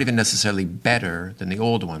 they're not even necessarily better than the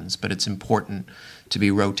old ones, but it's important to be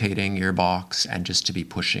rotating your box and just to be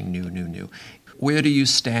pushing new. Where do you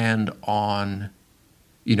stand on,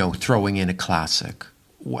 throwing in a classic?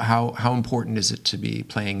 How important is it to be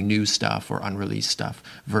playing new stuff or unreleased stuff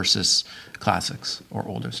versus classics or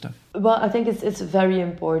older stuff? Well, I think it's very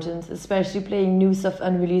important, especially playing new stuff,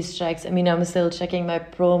 unreleased tracks. I mean, I'm still checking my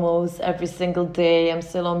promos every single day. I'm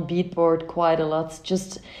still on Beatport quite a lot.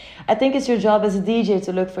 I think it's your job as a DJ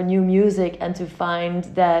to look for new music and to find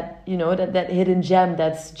that, that hidden gem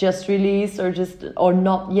that's just released or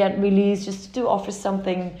not yet released, just to offer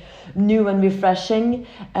something new and refreshing.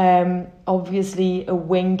 Obviously, a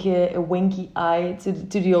winky eye to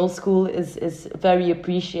the old school is very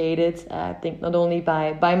appreciated. I think not only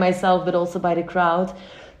by myself but also by the crowd.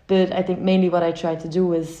 But I think mainly what I try to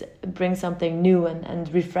do is bring something new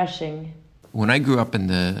and refreshing. When I grew up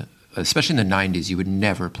especially in the 90s, you would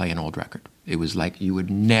never play an old record. It was like you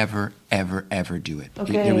would never, ever, ever do it.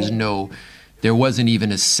 Okay. There wasn't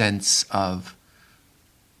even a sense of,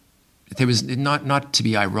 there was, not to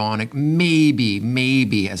be ironic,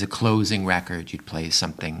 maybe as a closing record, you'd play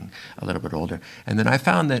something a little bit older. And then I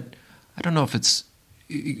found that, I don't know if it's,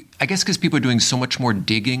 I guess because people are doing so much more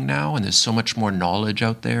digging now and there's so much more knowledge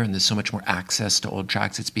out there and there's so much more access to old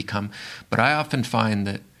tracks it's become. But I often find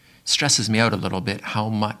that it stresses me out a little bit how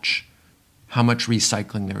much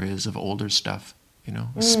recycling there is of older stuff,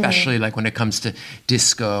 especially like when it comes to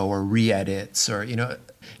disco or re-edits or,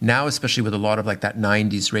 now, especially with a lot of like that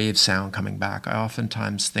 90s rave sound coming back, I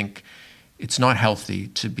oftentimes think it's not healthy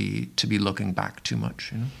to be looking back too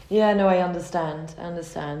much, Yeah, no, I understand. And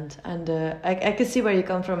I can see where you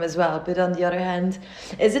come from as well. But on the other hand,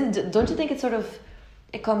 don't you think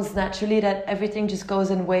it comes naturally that everything just goes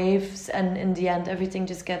in waves and in the end everything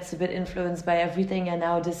just gets a bit influenced by everything, and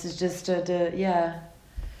now this is just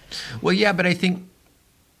Well, yeah, but I think,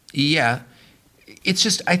 it's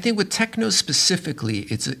just, I think with techno specifically,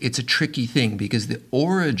 it's a tricky thing because the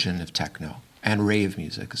origin of techno and rave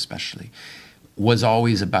music especially was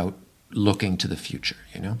always about looking to the future,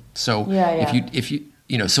 So if you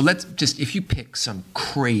so let's just, if you pick some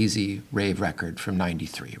crazy rave record from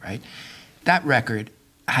 93, right? That record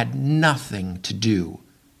had nothing to do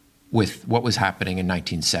with what was happening in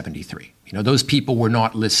 1973. Those people were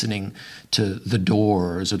not listening to the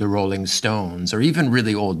Doors or the Rolling Stones or even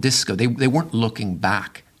really old disco. They weren't looking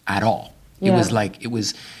back at all. Yeah. It was like, it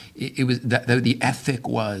was the ethic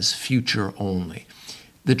was future only.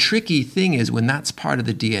 The tricky thing is when that's part of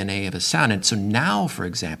the DNA of a sound. And so now, for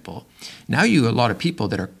example, you have a lot of people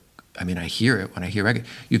that are, I hear it when I hear record,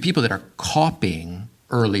 you have people that are copying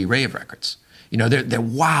early rave records. They're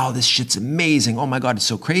wow, this shit's amazing. Oh my God, it's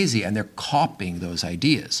so crazy. And they're copying those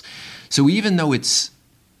ideas. So even though it's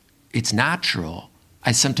natural,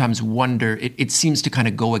 I sometimes wonder, it seems to kind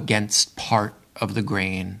of go against part of the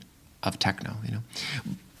grain of techno,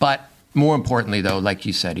 But more importantly though, like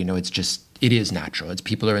you said, it is natural. It's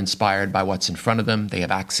people are inspired by what's in front of them. They have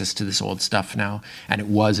access to this old stuff now, and it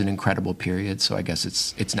was an incredible period. So I guess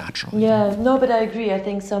it's natural. Yeah, no, but I agree. I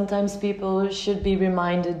think sometimes people should be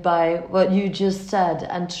reminded by what you just said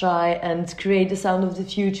and try and create the sound of the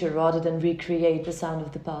future rather than recreate the sound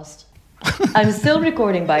of the past. I'm still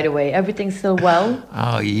recording, by the way. Everything's still well.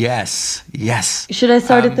 Oh, yes. Should I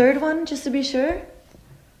start a third one just to be sure?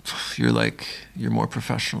 You're more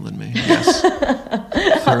professional than me. Yes.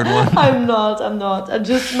 Third one. I'm not.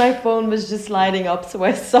 My phone was just lighting up, so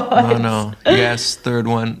I saw it. No. Yes, third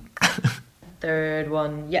one. Third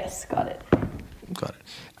one. Yes, got it.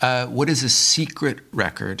 What is a secret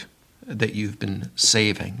record that you've been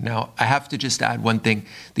saving? Now, I have to just add one thing.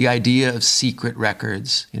 The idea of secret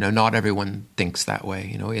records, not everyone thinks that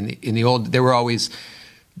way. In the old, there were always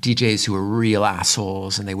DJs who were real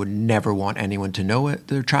assholes and they would never want anyone to know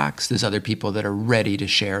their tracks. There's other people that are ready to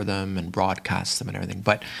share them and broadcast them and everything.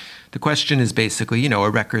 But the question is basically, a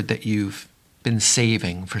record that you've been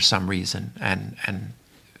saving for some reason and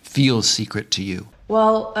feels secret to you.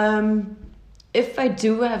 Well, if I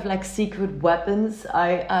do have like secret weapons,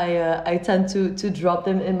 I tend to drop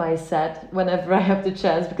them in my set whenever I have the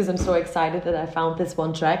chance because I'm so excited that I found this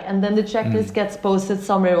one track. And then the track list gets posted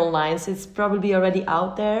somewhere online, so it's probably already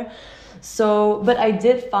out there. So, but I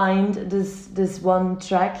did find this one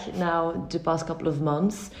track now the past couple of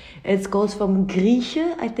months. It's called from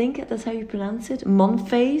Grieche, I think that's how you pronounce it,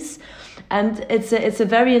 Monface. And it's a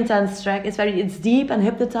very intense track. It's deep and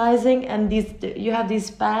hypnotizing, and you have these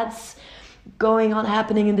pads going on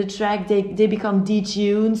happening in the track. They become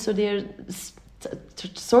detuned, so they're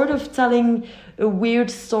sort of telling a weird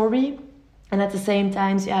story, and at the same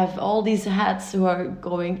time you have all these heads who are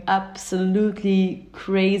going absolutely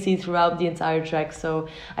crazy throughout the entire track. So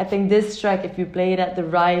I think this track, if you play it at the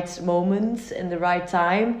right moment in the right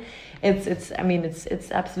time, it's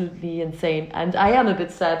absolutely insane. And I am a bit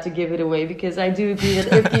sad to give it away because I do agree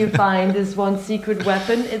that if you find this one secret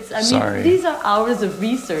weapon, these are hours of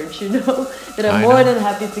research, that I'm more than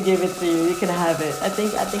happy to give it to you. You can have it. I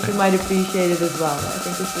think you might appreciate it as well. I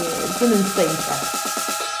think it's an insane track.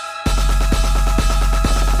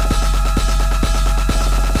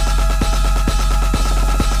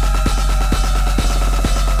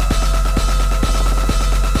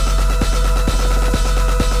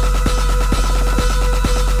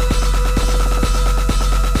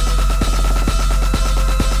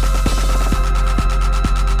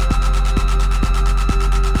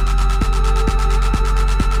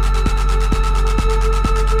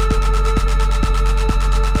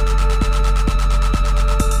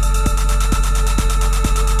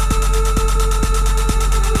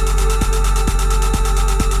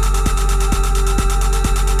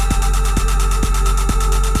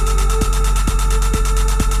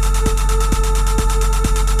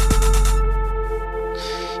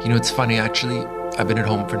 It's funny, actually. I've been at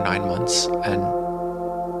home for 9 months and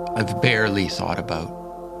I've barely thought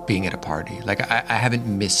about being at a party. Like, I haven't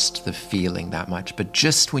missed the feeling that much. But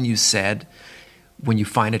just when you find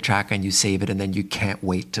a track and you save it and then you can't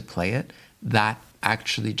wait to play it, that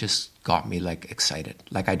actually just got me excited.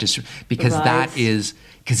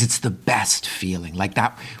 Because it's the best feeling, like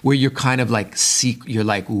that, where you're kind of you're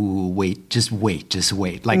like, ooh, wait.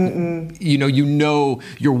 Like,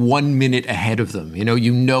 you're 1 minute ahead of them,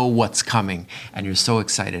 you know what's coming and you're so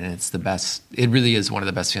excited, and it's the best. It really is one of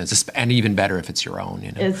the best feelings, and even better if it's your own,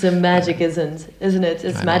 It's a magic, isn't it?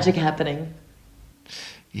 It's magic happening.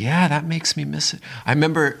 Yeah, that makes me miss it. I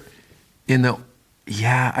remember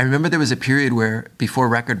there was a period where, before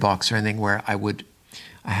Record Box or anything, where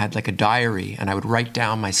I had like a diary and I would write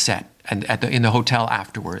down my set and in the hotel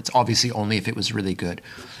afterwards, obviously only if it was really good.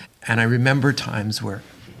 And I remember times where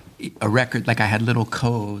a record, I had little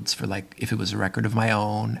codes for if it was a record of my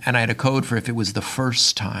own, and I had a code for if it was the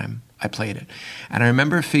first time I played it. And I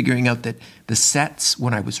remember figuring out that the sets,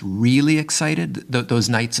 when I was really excited, those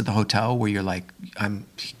nights at the hotel where you're like, I'm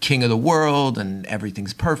king of the world and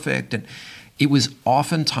everything's perfect, and it was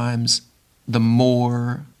oftentimes the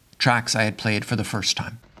more tracks I had played for the first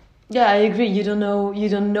time. Yeah, I agree. You don't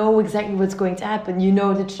know exactly what's going to happen. You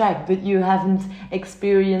know the track, but you haven't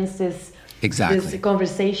experienced this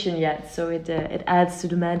conversation yet. So it adds to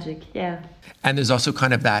the magic. Yeah. And there's also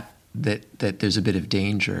kind of that there's a bit of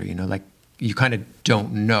danger. You kind of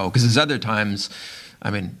don't know, because there's other times.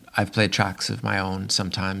 I've played tracks of my own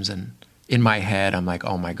sometimes, and in my head, I'm like,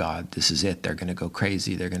 oh my God, this is it. They're going to go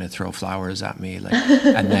crazy. They're going to throw flowers at me.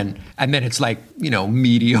 And then it's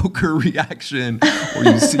mediocre reaction, or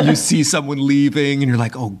you see someone leaving and you're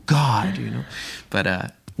like, oh God,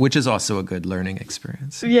 But which is also a good learning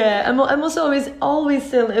experience. Yeah, I'm also always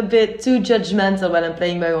still a bit too judgmental when I'm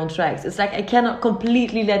playing my own tracks. It's like I cannot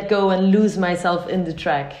completely let go and lose myself in the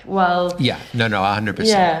track. Well, Yeah, no, 100%.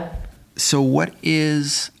 yeah. So what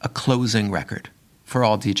is a closing record? For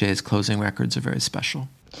all DJs, closing records are very special.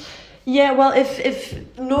 Yeah, well, if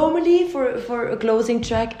normally for a closing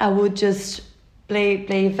track, I would just play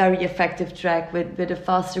a very effective track with a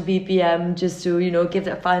faster BPM just to, give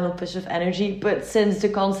that final push of energy. But since the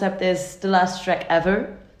concept is the last track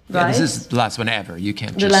ever, Yeah, right? this is the last one ever. You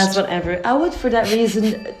can't The just... last one ever. I would, for that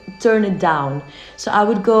reason, turn it down. So I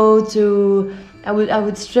would I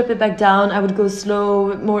would strip it back down. I would go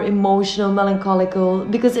slow, more emotional, melancholical,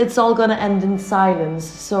 because it's all gonna end in silence.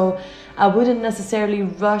 So I wouldn't necessarily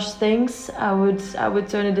rush things. I would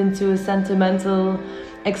turn it into a sentimental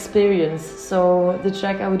experience. So the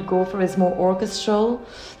track I would go for is more orchestral,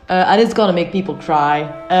 and it's gonna make people cry.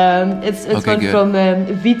 It's Okay, one good. from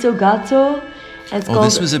Vito. It's Oh, called,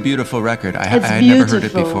 this was a beautiful record. I It's had never heard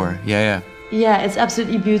it beautiful. before. Yeah. Yeah, it's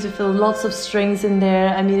absolutely beautiful. Lots of strings in there.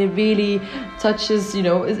 I mean, it really touches,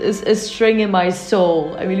 a string in my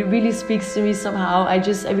soul. I mean, it really speaks to me somehow. I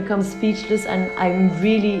become speechless, and I'm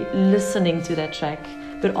really listening to that track.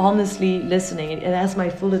 But honestly, listening. It has my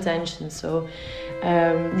full attention. So,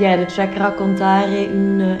 the track Raccontare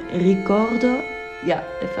un ricordo. Yeah,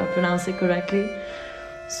 if I pronounce it correctly.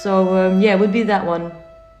 So, it would be that one.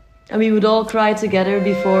 And we would all cry together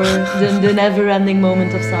before the never-ending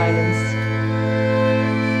moment of silence.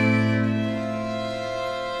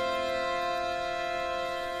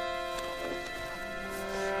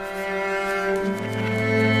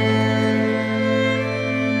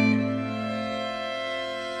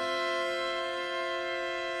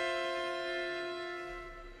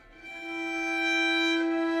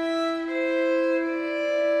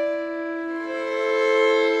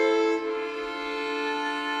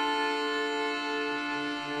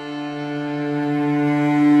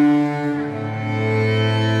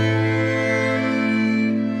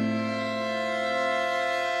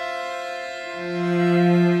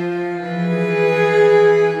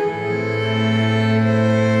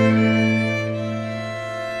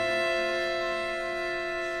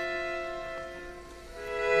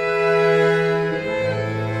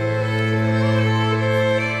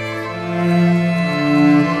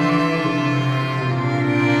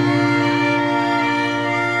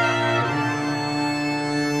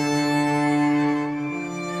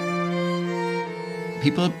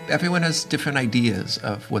 Everyone has different ideas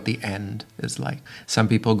of what the end is like. Some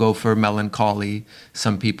people go for melancholy.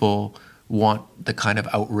 Some people want the kind of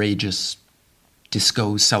outrageous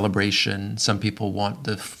disco celebration. Some people want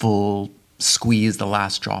the full squeeze, the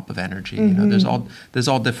last drop of energy. Mm-hmm. There's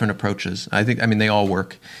all different approaches. I mean, they all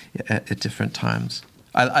work at different times.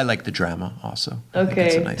 I like the drama also.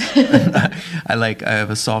 Okay. I think it's I have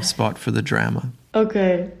a soft spot for the drama.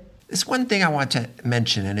 Okay. There's one thing I want to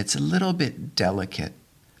mention, and it's a little bit delicate.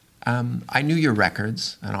 I knew your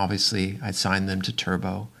records, and obviously I signed them to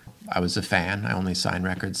Turbo. I was a fan. I only sign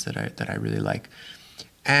records that I really like.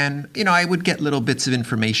 And, I would get little bits of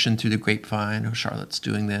information through the grapevine. Oh, Charlotte's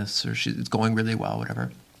doing this, or it's going really well,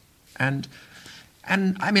 whatever. And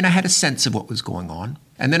I mean, I had a sense of what was going on.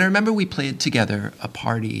 And then I remember we played together a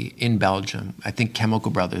party in Belgium. I think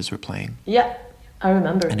Chemical Brothers were playing. Yeah, I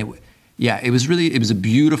remember. And it was a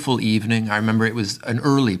beautiful evening. I remember it was an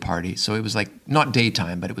early party, so it was like not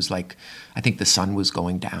daytime, but it was like, I think the sun was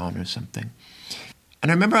going down or something.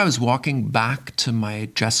 And I remember I was walking back to my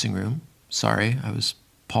dressing room. Sorry, I was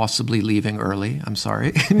possibly leaving early. I'm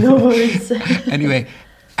sorry. No worries. Anyway,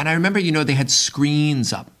 and I remember, they had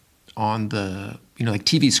screens up on the, like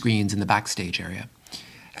TV screens in the backstage area.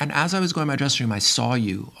 And as I was going to my dressing room, I saw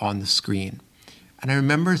you on the screen. And I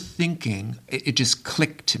remember thinking, it just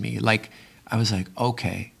clicked to me. Like, I was like,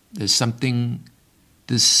 okay, there's something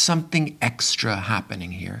extra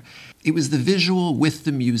happening here. It was the visual with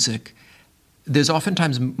the music. There's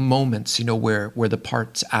oftentimes moments, where the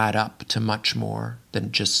parts add up to much more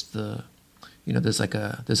than just there's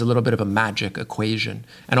a little bit of a magic equation.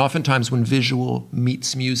 And oftentimes when visual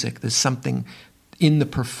meets music, there's something in the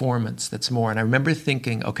performance that's more. And I remember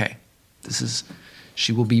thinking, okay,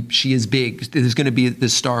 she is big. There's going to be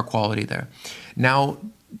this star quality there. Now,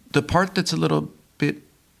 the part that's a little bit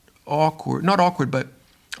awkward, not awkward, but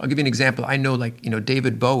I'll give you an example. I know,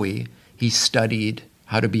 David Bowie, he studied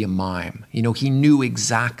how to be a mime. He knew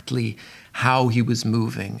exactly how he was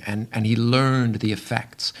moving, and he learned the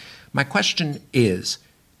effects. My question is,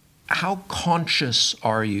 how conscious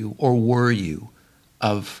are you, or were you,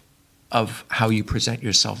 of how you present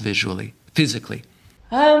yourself physically?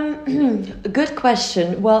 Good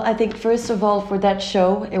question. Well, I think first of all, for that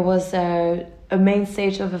show, it was a main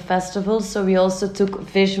stage of a festival, so we also took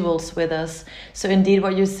visuals with us. So indeed,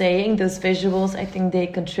 what you're saying, those visuals, I think they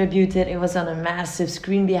contributed. It was on a massive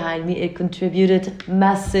screen behind me. It contributed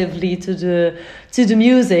massively to the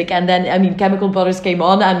music. And then, I mean, Chemical Brothers came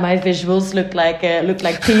on, and my visuals looked like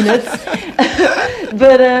peanuts.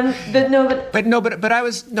 But I'm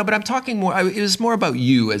talking more. It was more about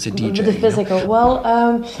you as a DJ. The physical. You know?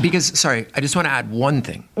 Well, because sorry, I just want to add one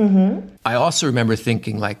thing. I also remember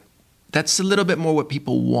thinking like, that's a little bit more what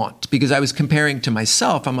people want, because I was comparing to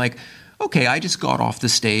myself. I'm like, okay, I just got off the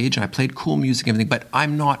stage and I played cool music and everything, but I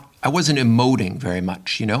wasn't emoting very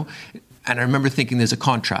much, you know? And I remember thinking there's a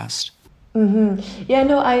contrast. Yeah,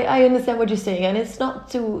 no, I understand what you're saying, and it's not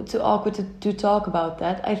too awkward to talk about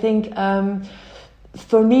that. I think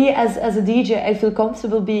for me as a DJ, I feel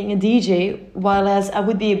comfortable being a DJ, while as I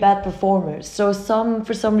would be a bad performer. So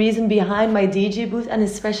for some reason behind my DJ booth, and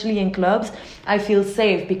especially in clubs, I feel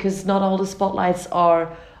safe because not all the spotlights are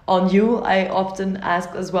on you. I often ask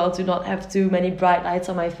as well to not have too many bright lights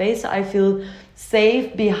on my face. So I feel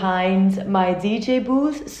safe behind my DJ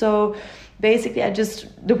booth. So basically,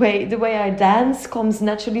 the way I dance comes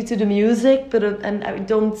naturally to the music, and I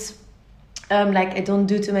don't. I don't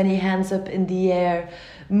do too many hands up in the air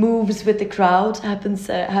moves with the crowd. Happens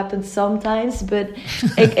sometimes, but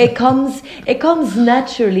it comes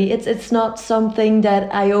naturally. It's not something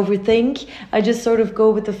that I overthink. I just sort of go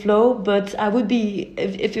with the flow. But I would be,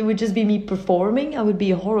 if it would just be me performing, I would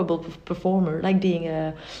be a horrible performer. Like being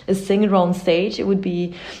a singer on stage, it would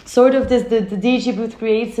be sort of this. The DJ booth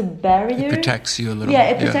creates a barrier. It protects you a little. Yeah,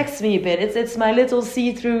 it protects me a bit. It's my little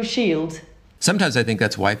see-through shield. Sometimes I think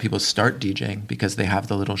that's why people start DJing, because they have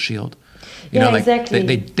the little shield.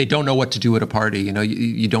 Exactly. They don't know what to do at a party. You know,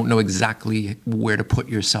 you don't know exactly where to put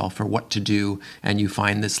yourself or what to do, and you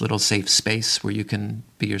find this little safe space where you can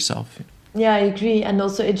be yourself. Yeah, I agree, and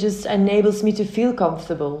also it just enables me to feel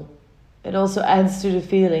comfortable. It also adds to the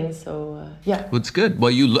feeling, so yeah. Well, it's good.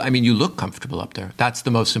 Well, you look comfortable up there. That's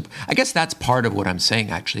the most. I guess that's part of what I'm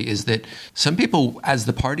saying. Actually, is that some people, as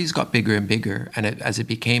the parties got bigger and bigger, and as it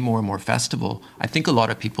became more and more festival, I think a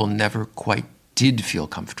lot of people never quite did feel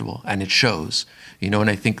comfortable, and it shows. You know, and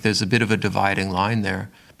I think there's a bit of a dividing line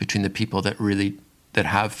there between the people that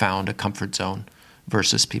have found a comfort zone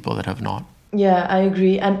versus people that have not. Yeah, I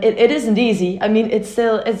agree. And it isn't easy. I mean, it's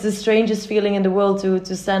the strangest feeling in the world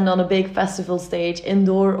to stand on a big festival stage,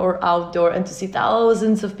 indoor or outdoor, and to see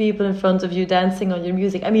thousands of people in front of you dancing on your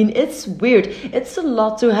music. I mean, it's weird. It's a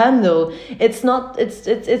lot to handle.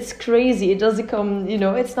 It's crazy. It doesn't come,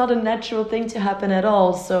 it's not a natural thing to happen at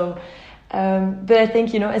all. So, but I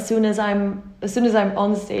think, as soon as I'm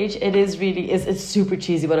on stage, it's super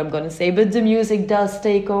cheesy what I'm going to say, but the music does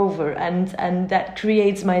take over, and that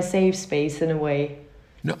creates my safe space in a way.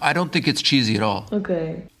 No, I don't think it's cheesy at all.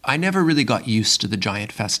 Okay. I never really got used to the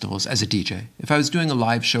giant festivals as a DJ. If I was doing a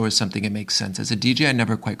live show or something, it makes sense. As a DJ, I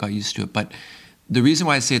never quite got used to it. But the reason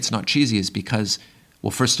why I say it's not cheesy is because,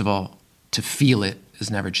 well, first of all, to feel it is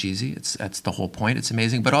never cheesy. That's the whole point. It's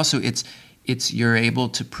amazing. But also it's you're able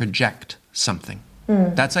to project something.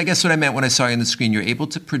 That's, I guess, what I meant when I saw you on the screen. You're able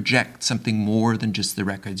to project something more than just the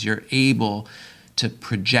records. You're able to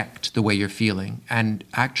project the way you're feeling. And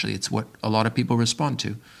actually, it's what a lot of people respond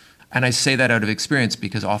to. And I say that out of experience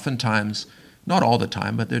because oftentimes, not all the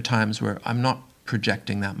time, but there are times where I'm not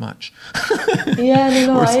projecting that much. Yeah,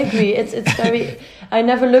 no, I agree. It's very... I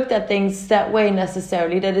never looked at things that way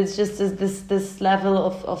necessarily, that it's just this level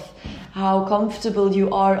of how comfortable you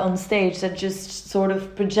are on stage that just sort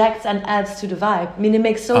of projects and adds to the vibe. I mean, it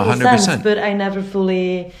makes total 100%. sense, but I never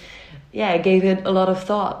fully, gave it a lot of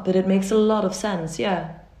thought, but it makes a lot of sense,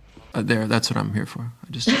 yeah. That's what I'm here for.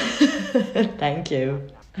 Thank you.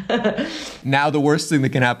 Now the worst thing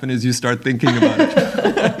that can happen is you start thinking about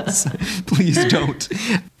it. So, please don't.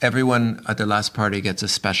 Everyone at their last party gets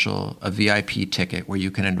a VIP ticket where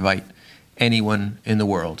you can invite anyone in the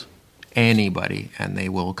world, anybody, and they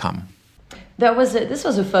will come. This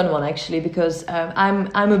was a fun one actually, because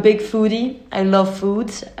I'm a big foodie. I love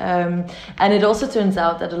food, and it also turns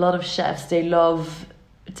out that a lot of chefs, they love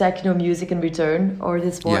techno music in return, or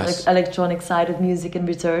this more electronic side of music in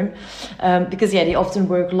return, because they often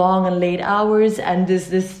work long and late hours, and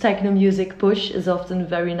this techno music push is often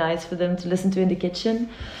very nice for them to listen to in the kitchen.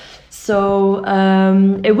 So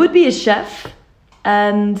it would be a chef,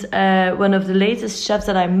 and one of the latest chefs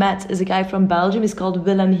that I met is a guy from Belgium. He's called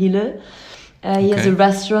Willem Hille. He has a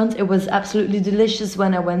restaurant. It was absolutely delicious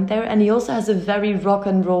when I went there, and he also has a very rock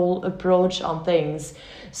and roll approach on things.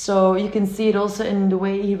 So you can see it also in the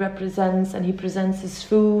way he represents and he presents his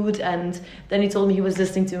food. And then he told me he was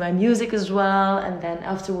listening to my music as well. And then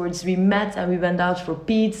afterwards we met and we went out for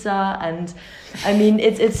pizza. And I mean,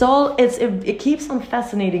 it keeps on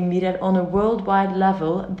fascinating me that on a worldwide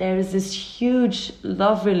level there is this huge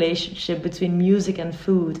love relationship between music and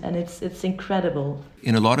food, and it's incredible.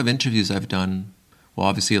 In a lot of interviews I've done, well,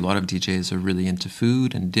 obviously a lot of DJs are really into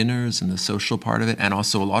food and dinners and the social part of it, and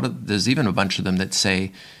also there's even a bunch of them that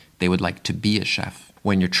say they would like to be a chef.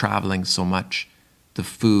 When you're traveling so much, the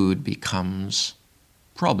food becomes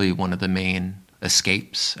probably one of the main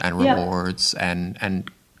escapes and rewards and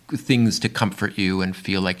things to comfort you and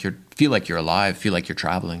feel like you're alive, feel like you're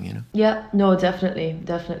traveling, you know? Yeah, no,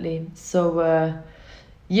 definitely. So,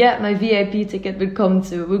 my VIP ticket would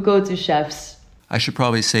go to chefs. I should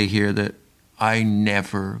probably say here that I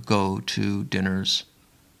never go to dinners.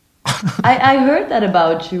 I heard that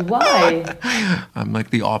about you. Why? I'm like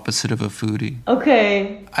the opposite of a foodie.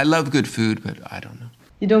 Okay. I love good food, but I don't know.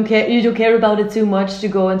 You don't care about it too much to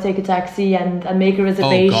go and take a taxi and make a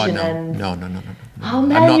reservation. Oh God, no. And No. Oh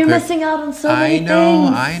man, you're missing out on so many things.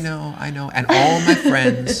 I know. And all my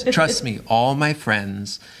friends, trust me, all my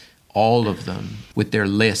friends, all of them with their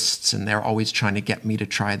lists, and they're always trying to get me to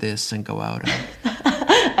try this and go out.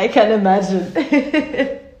 I can imagine.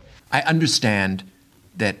 I understand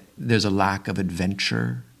that there's a lack of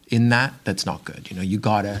adventure in that. That's not good. You know, you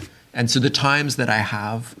gotta. And so the times that I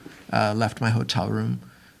have left my hotel room,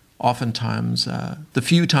 oftentimes, the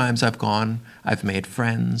few times I've gone, I've made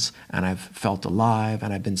friends and I've felt alive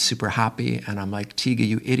and I've been super happy. And I'm like, Tiga,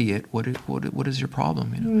 you idiot! What is your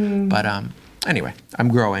problem? You know. But anyway, I'm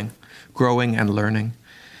growing and learning.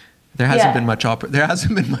 There hasn't been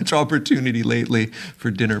much opportunity lately for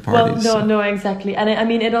dinner parties. Well, no, exactly. And I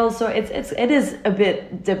mean, it is a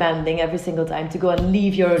bit demanding every single time to go and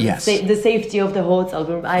leave the safety of the hotel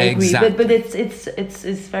room. I agree, exactly. but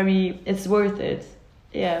it's worth it.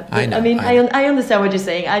 Yeah, I know. I understand what you're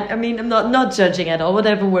saying. I mean, I'm not judging at all.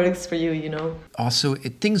 Whatever works for you, you know. Also,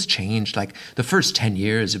 things changed. Like the first 10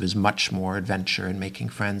 years, it was much more adventure and making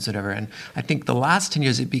friends, whatever. And I think the last 10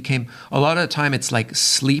 years, it became a lot of the time. It's like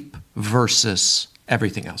sleep versus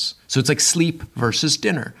everything else. So it's like sleep versus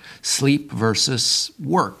dinner, sleep versus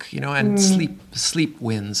work, you know. And sleep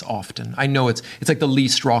wins often. I know it's like the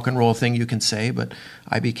least rock and roll thing you can say, but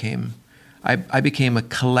I became a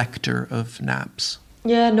collector of naps.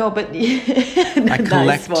 Yeah, no, but I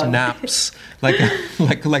collect naps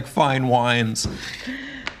like fine wines.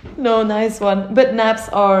 No, nice one. But naps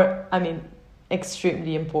are, I mean,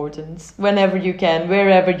 extremely important. Whenever you can,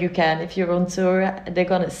 wherever you can. If you're on tour, they're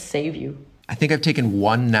gonna save you. I think I've taken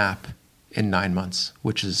one nap in 9 months,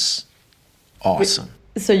 which is awesome.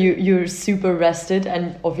 So you're super rested,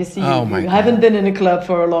 and obviously you God. haven't been in a club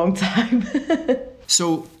for a long time.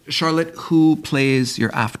 So, Charlotte, who plays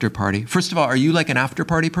your after party? First of all, are you like an after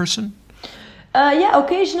party person? Yeah,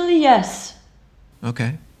 occasionally, yes.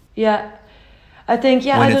 Okay. Yeah. I think,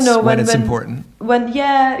 when I don't know. When it's important?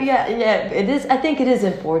 It is. I think it is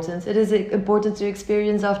important. It is important to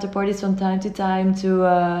experience after parties from time to time to,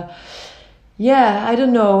 I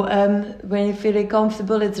don't know. When you're feeling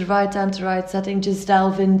comfortable, it's the right time to right setting. Just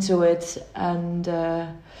delve into it and,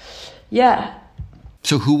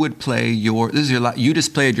 So who would play you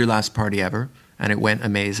just played your last party ever, and it went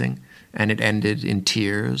amazing, and it ended in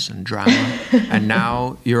tears and drama, and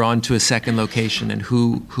now you're on to a second location, and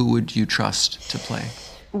who would you trust to play?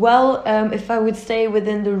 Well, if I would stay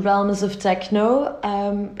within the realms of techno,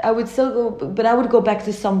 I would still go, but I would go back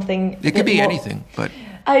to something. It could be anything, but.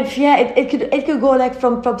 It could go like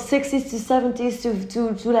from 60s to 70s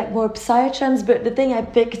to like more psytrance, but the thing I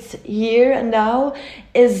picked here and now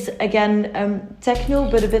is again techno,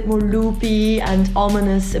 but a bit more loopy and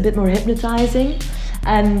ominous, a bit more hypnotizing.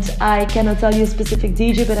 And I cannot tell you a specific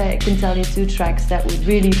DJ, but I can tell you 2 tracks that would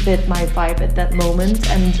really fit my vibe at that moment.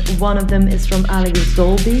 And one of them is from Alex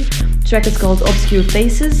Dolby. The track is called Obscure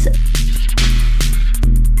Faces.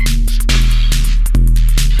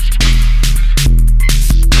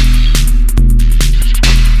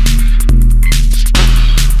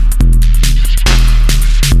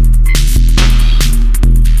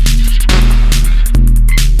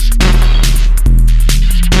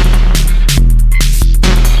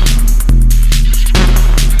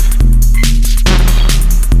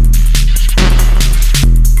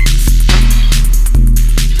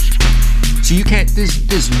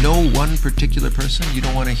 There's no one particular person you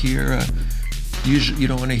don't want to hear. You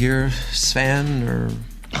don't want to hear Sven or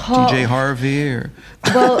DJ Harvey or.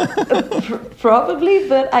 Well, probably,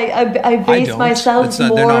 but I base myself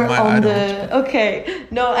more on the. Okay,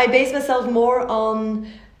 no, I base myself more on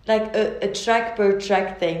like a track per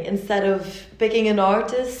track thing. Instead of picking an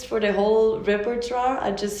artist for the whole repertoire,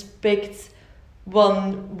 I just picked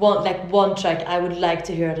one track I would like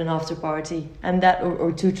to hear at an after party, and that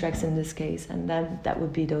or 2 tracks in this case, and then that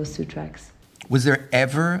would be those 2 tracks. Was there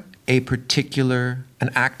ever a particular,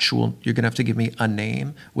 you're going to have to give me a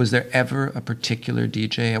name, was there ever a particular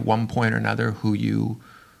DJ at one point or another who you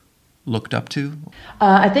looked up to?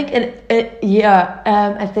 I think,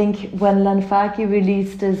 I think when Lanfaki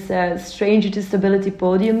released his Stranger to Stability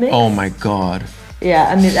podium mix. Oh my God. Yeah,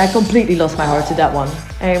 I mean, I completely lost my heart to that one.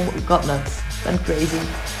 I got nuts. Went crazy.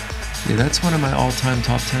 Yeah, that's one of my all-time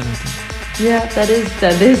top 10, I think. Yeah, that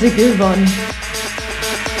is a good one.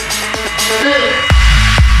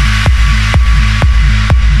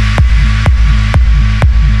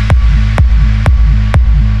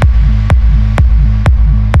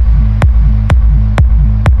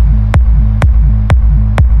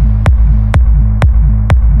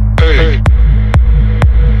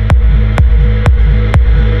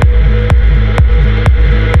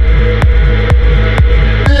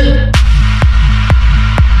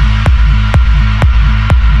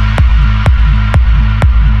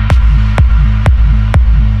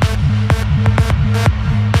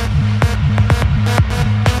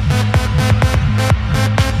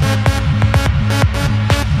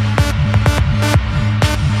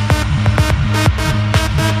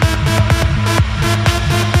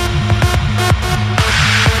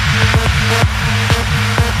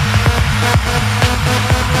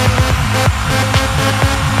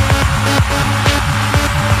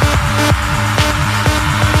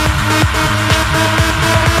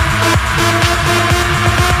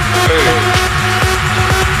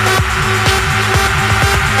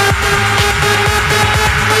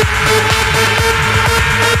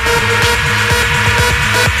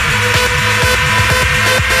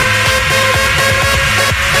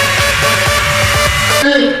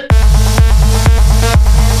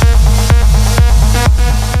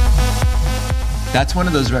 That's one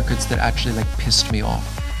of those records that actually like pissed me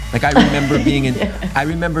off. Like I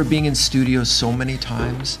remember being in studios so many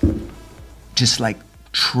times, just like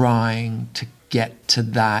trying to get to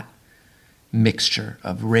that mixture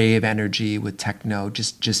of rave energy with techno,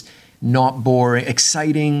 just not boring,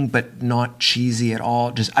 exciting but not cheesy at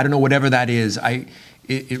all. Just I don't know, whatever that is.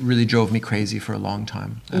 It really drove me crazy for a long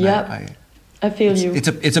time. Yeah, I feel you.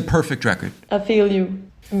 It's a perfect record. I feel you.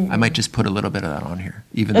 I might just put a little bit of that on here,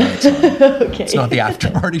 even though it's, okay. It's not the after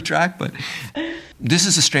party track. But this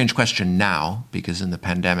is a strange question now, because in the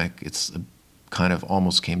pandemic, it's kind of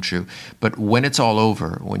almost came true. But when it's all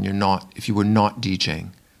over, if you were not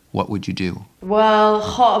DJing, what would you do? Well,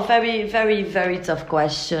 very, very, very tough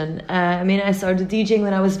question. I mean, I started DJing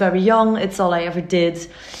when I was very young. It's all I ever did.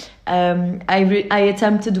 I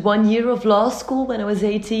attempted 1 year of law school when I was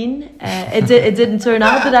 18. It didn't turn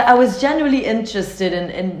out, but I was genuinely interested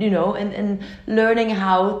in learning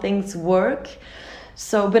how things work.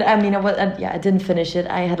 So, but I mean, I didn't finish it.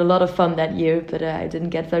 I had a lot of fun that year, but I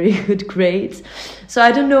didn't get very good grades. So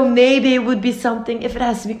I don't know, maybe it would be something, if it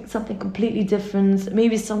has to be something completely different,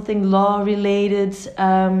 maybe something law related.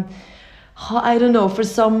 I don't know, for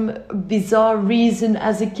some bizarre reason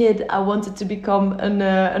as a kid I wanted to become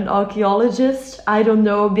an archaeologist. I don't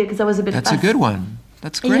know, because I was a bit... That's a good one.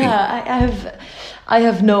 That's great. Yeah, I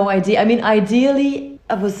have no idea. I mean, ideally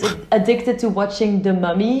I was addicted to watching The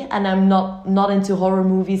Mummy, and I'm not into horror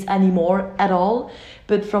movies anymore at all.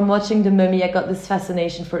 But from watching The Mummy, I got this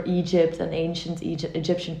fascination for Egypt and ancient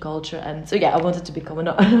Egyptian culture. And so yeah, I wanted to become an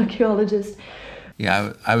archaeologist.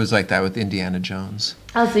 Yeah, I was like that with Indiana Jones.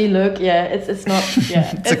 I see. Look, yeah, it's not.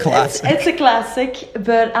 Yeah, it's a classic. It's a classic,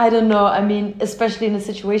 but I don't know. I mean, especially in a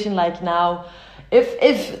situation like now,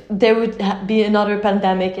 if there would be another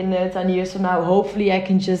pandemic in 10 years from now, hopefully I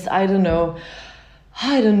can just I don't know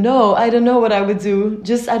what I would do.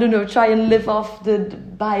 Just try and live off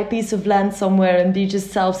buy a piece of land somewhere and be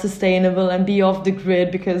just self-sustainable and be off the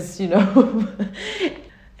grid, because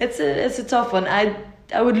it's a tough one.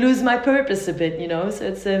 I would lose my purpose a bit, so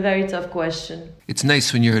it's a very tough question. It's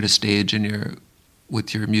nice when you're at a stage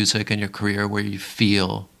with your music and your career where you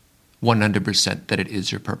feel 100% that it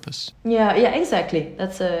is your purpose. Yeah, exactly.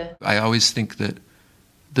 I always think that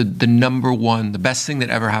the number one, the best thing that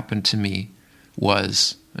ever happened to me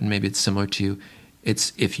was, and maybe it's similar to you,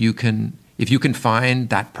 it's if you can find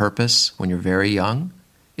that purpose when you're very young,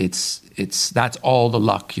 that's all the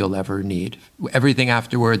luck you'll ever need. Everything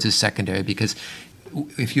afterwards is secondary, because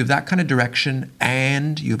if you have that kind of direction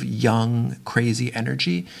and you have young, crazy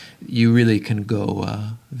energy, you really can go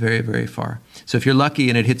very, very far. So if you're lucky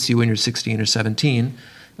and it hits you when you're 16 or 17,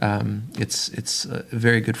 It's a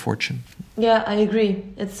very good fortune. Yeah, I agree.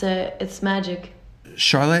 It's magic.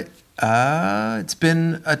 Charlotte, it's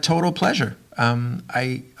been a total pleasure.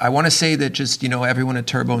 I want to say that just, everyone at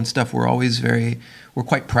Turbo and stuff, we're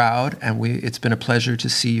quite proud, and it's been a pleasure to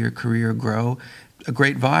see your career grow. A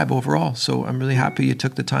great vibe overall. So I'm really happy you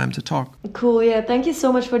took the time to talk. Cool. Yeah. Thank you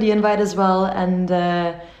so much for the invite as well. And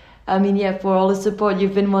for all the support.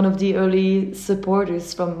 You've been one of the early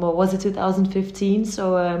supporters from, what was it, 2015?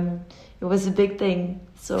 So it was a big thing.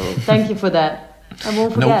 So thank you for that. I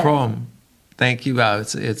won't forget. No problem. Thank you.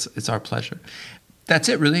 It's our pleasure. That's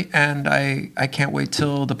it, really. And I can't wait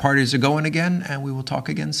till the parties are going again, and we will talk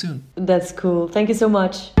again soon. That's cool. Thank you so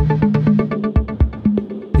much.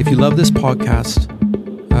 If you love this podcast,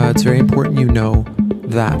 it's very important you know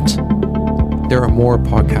that there are more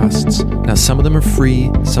podcasts. Now, some of them are free,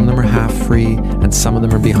 some of them are half free, and some of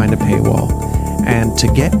them are behind a paywall. And to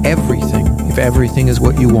get everything, if everything is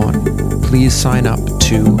what you want, please sign up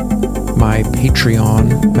to my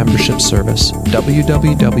Patreon membership service,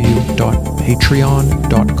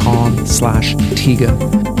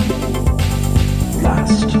 www.patreon.com/Tiga.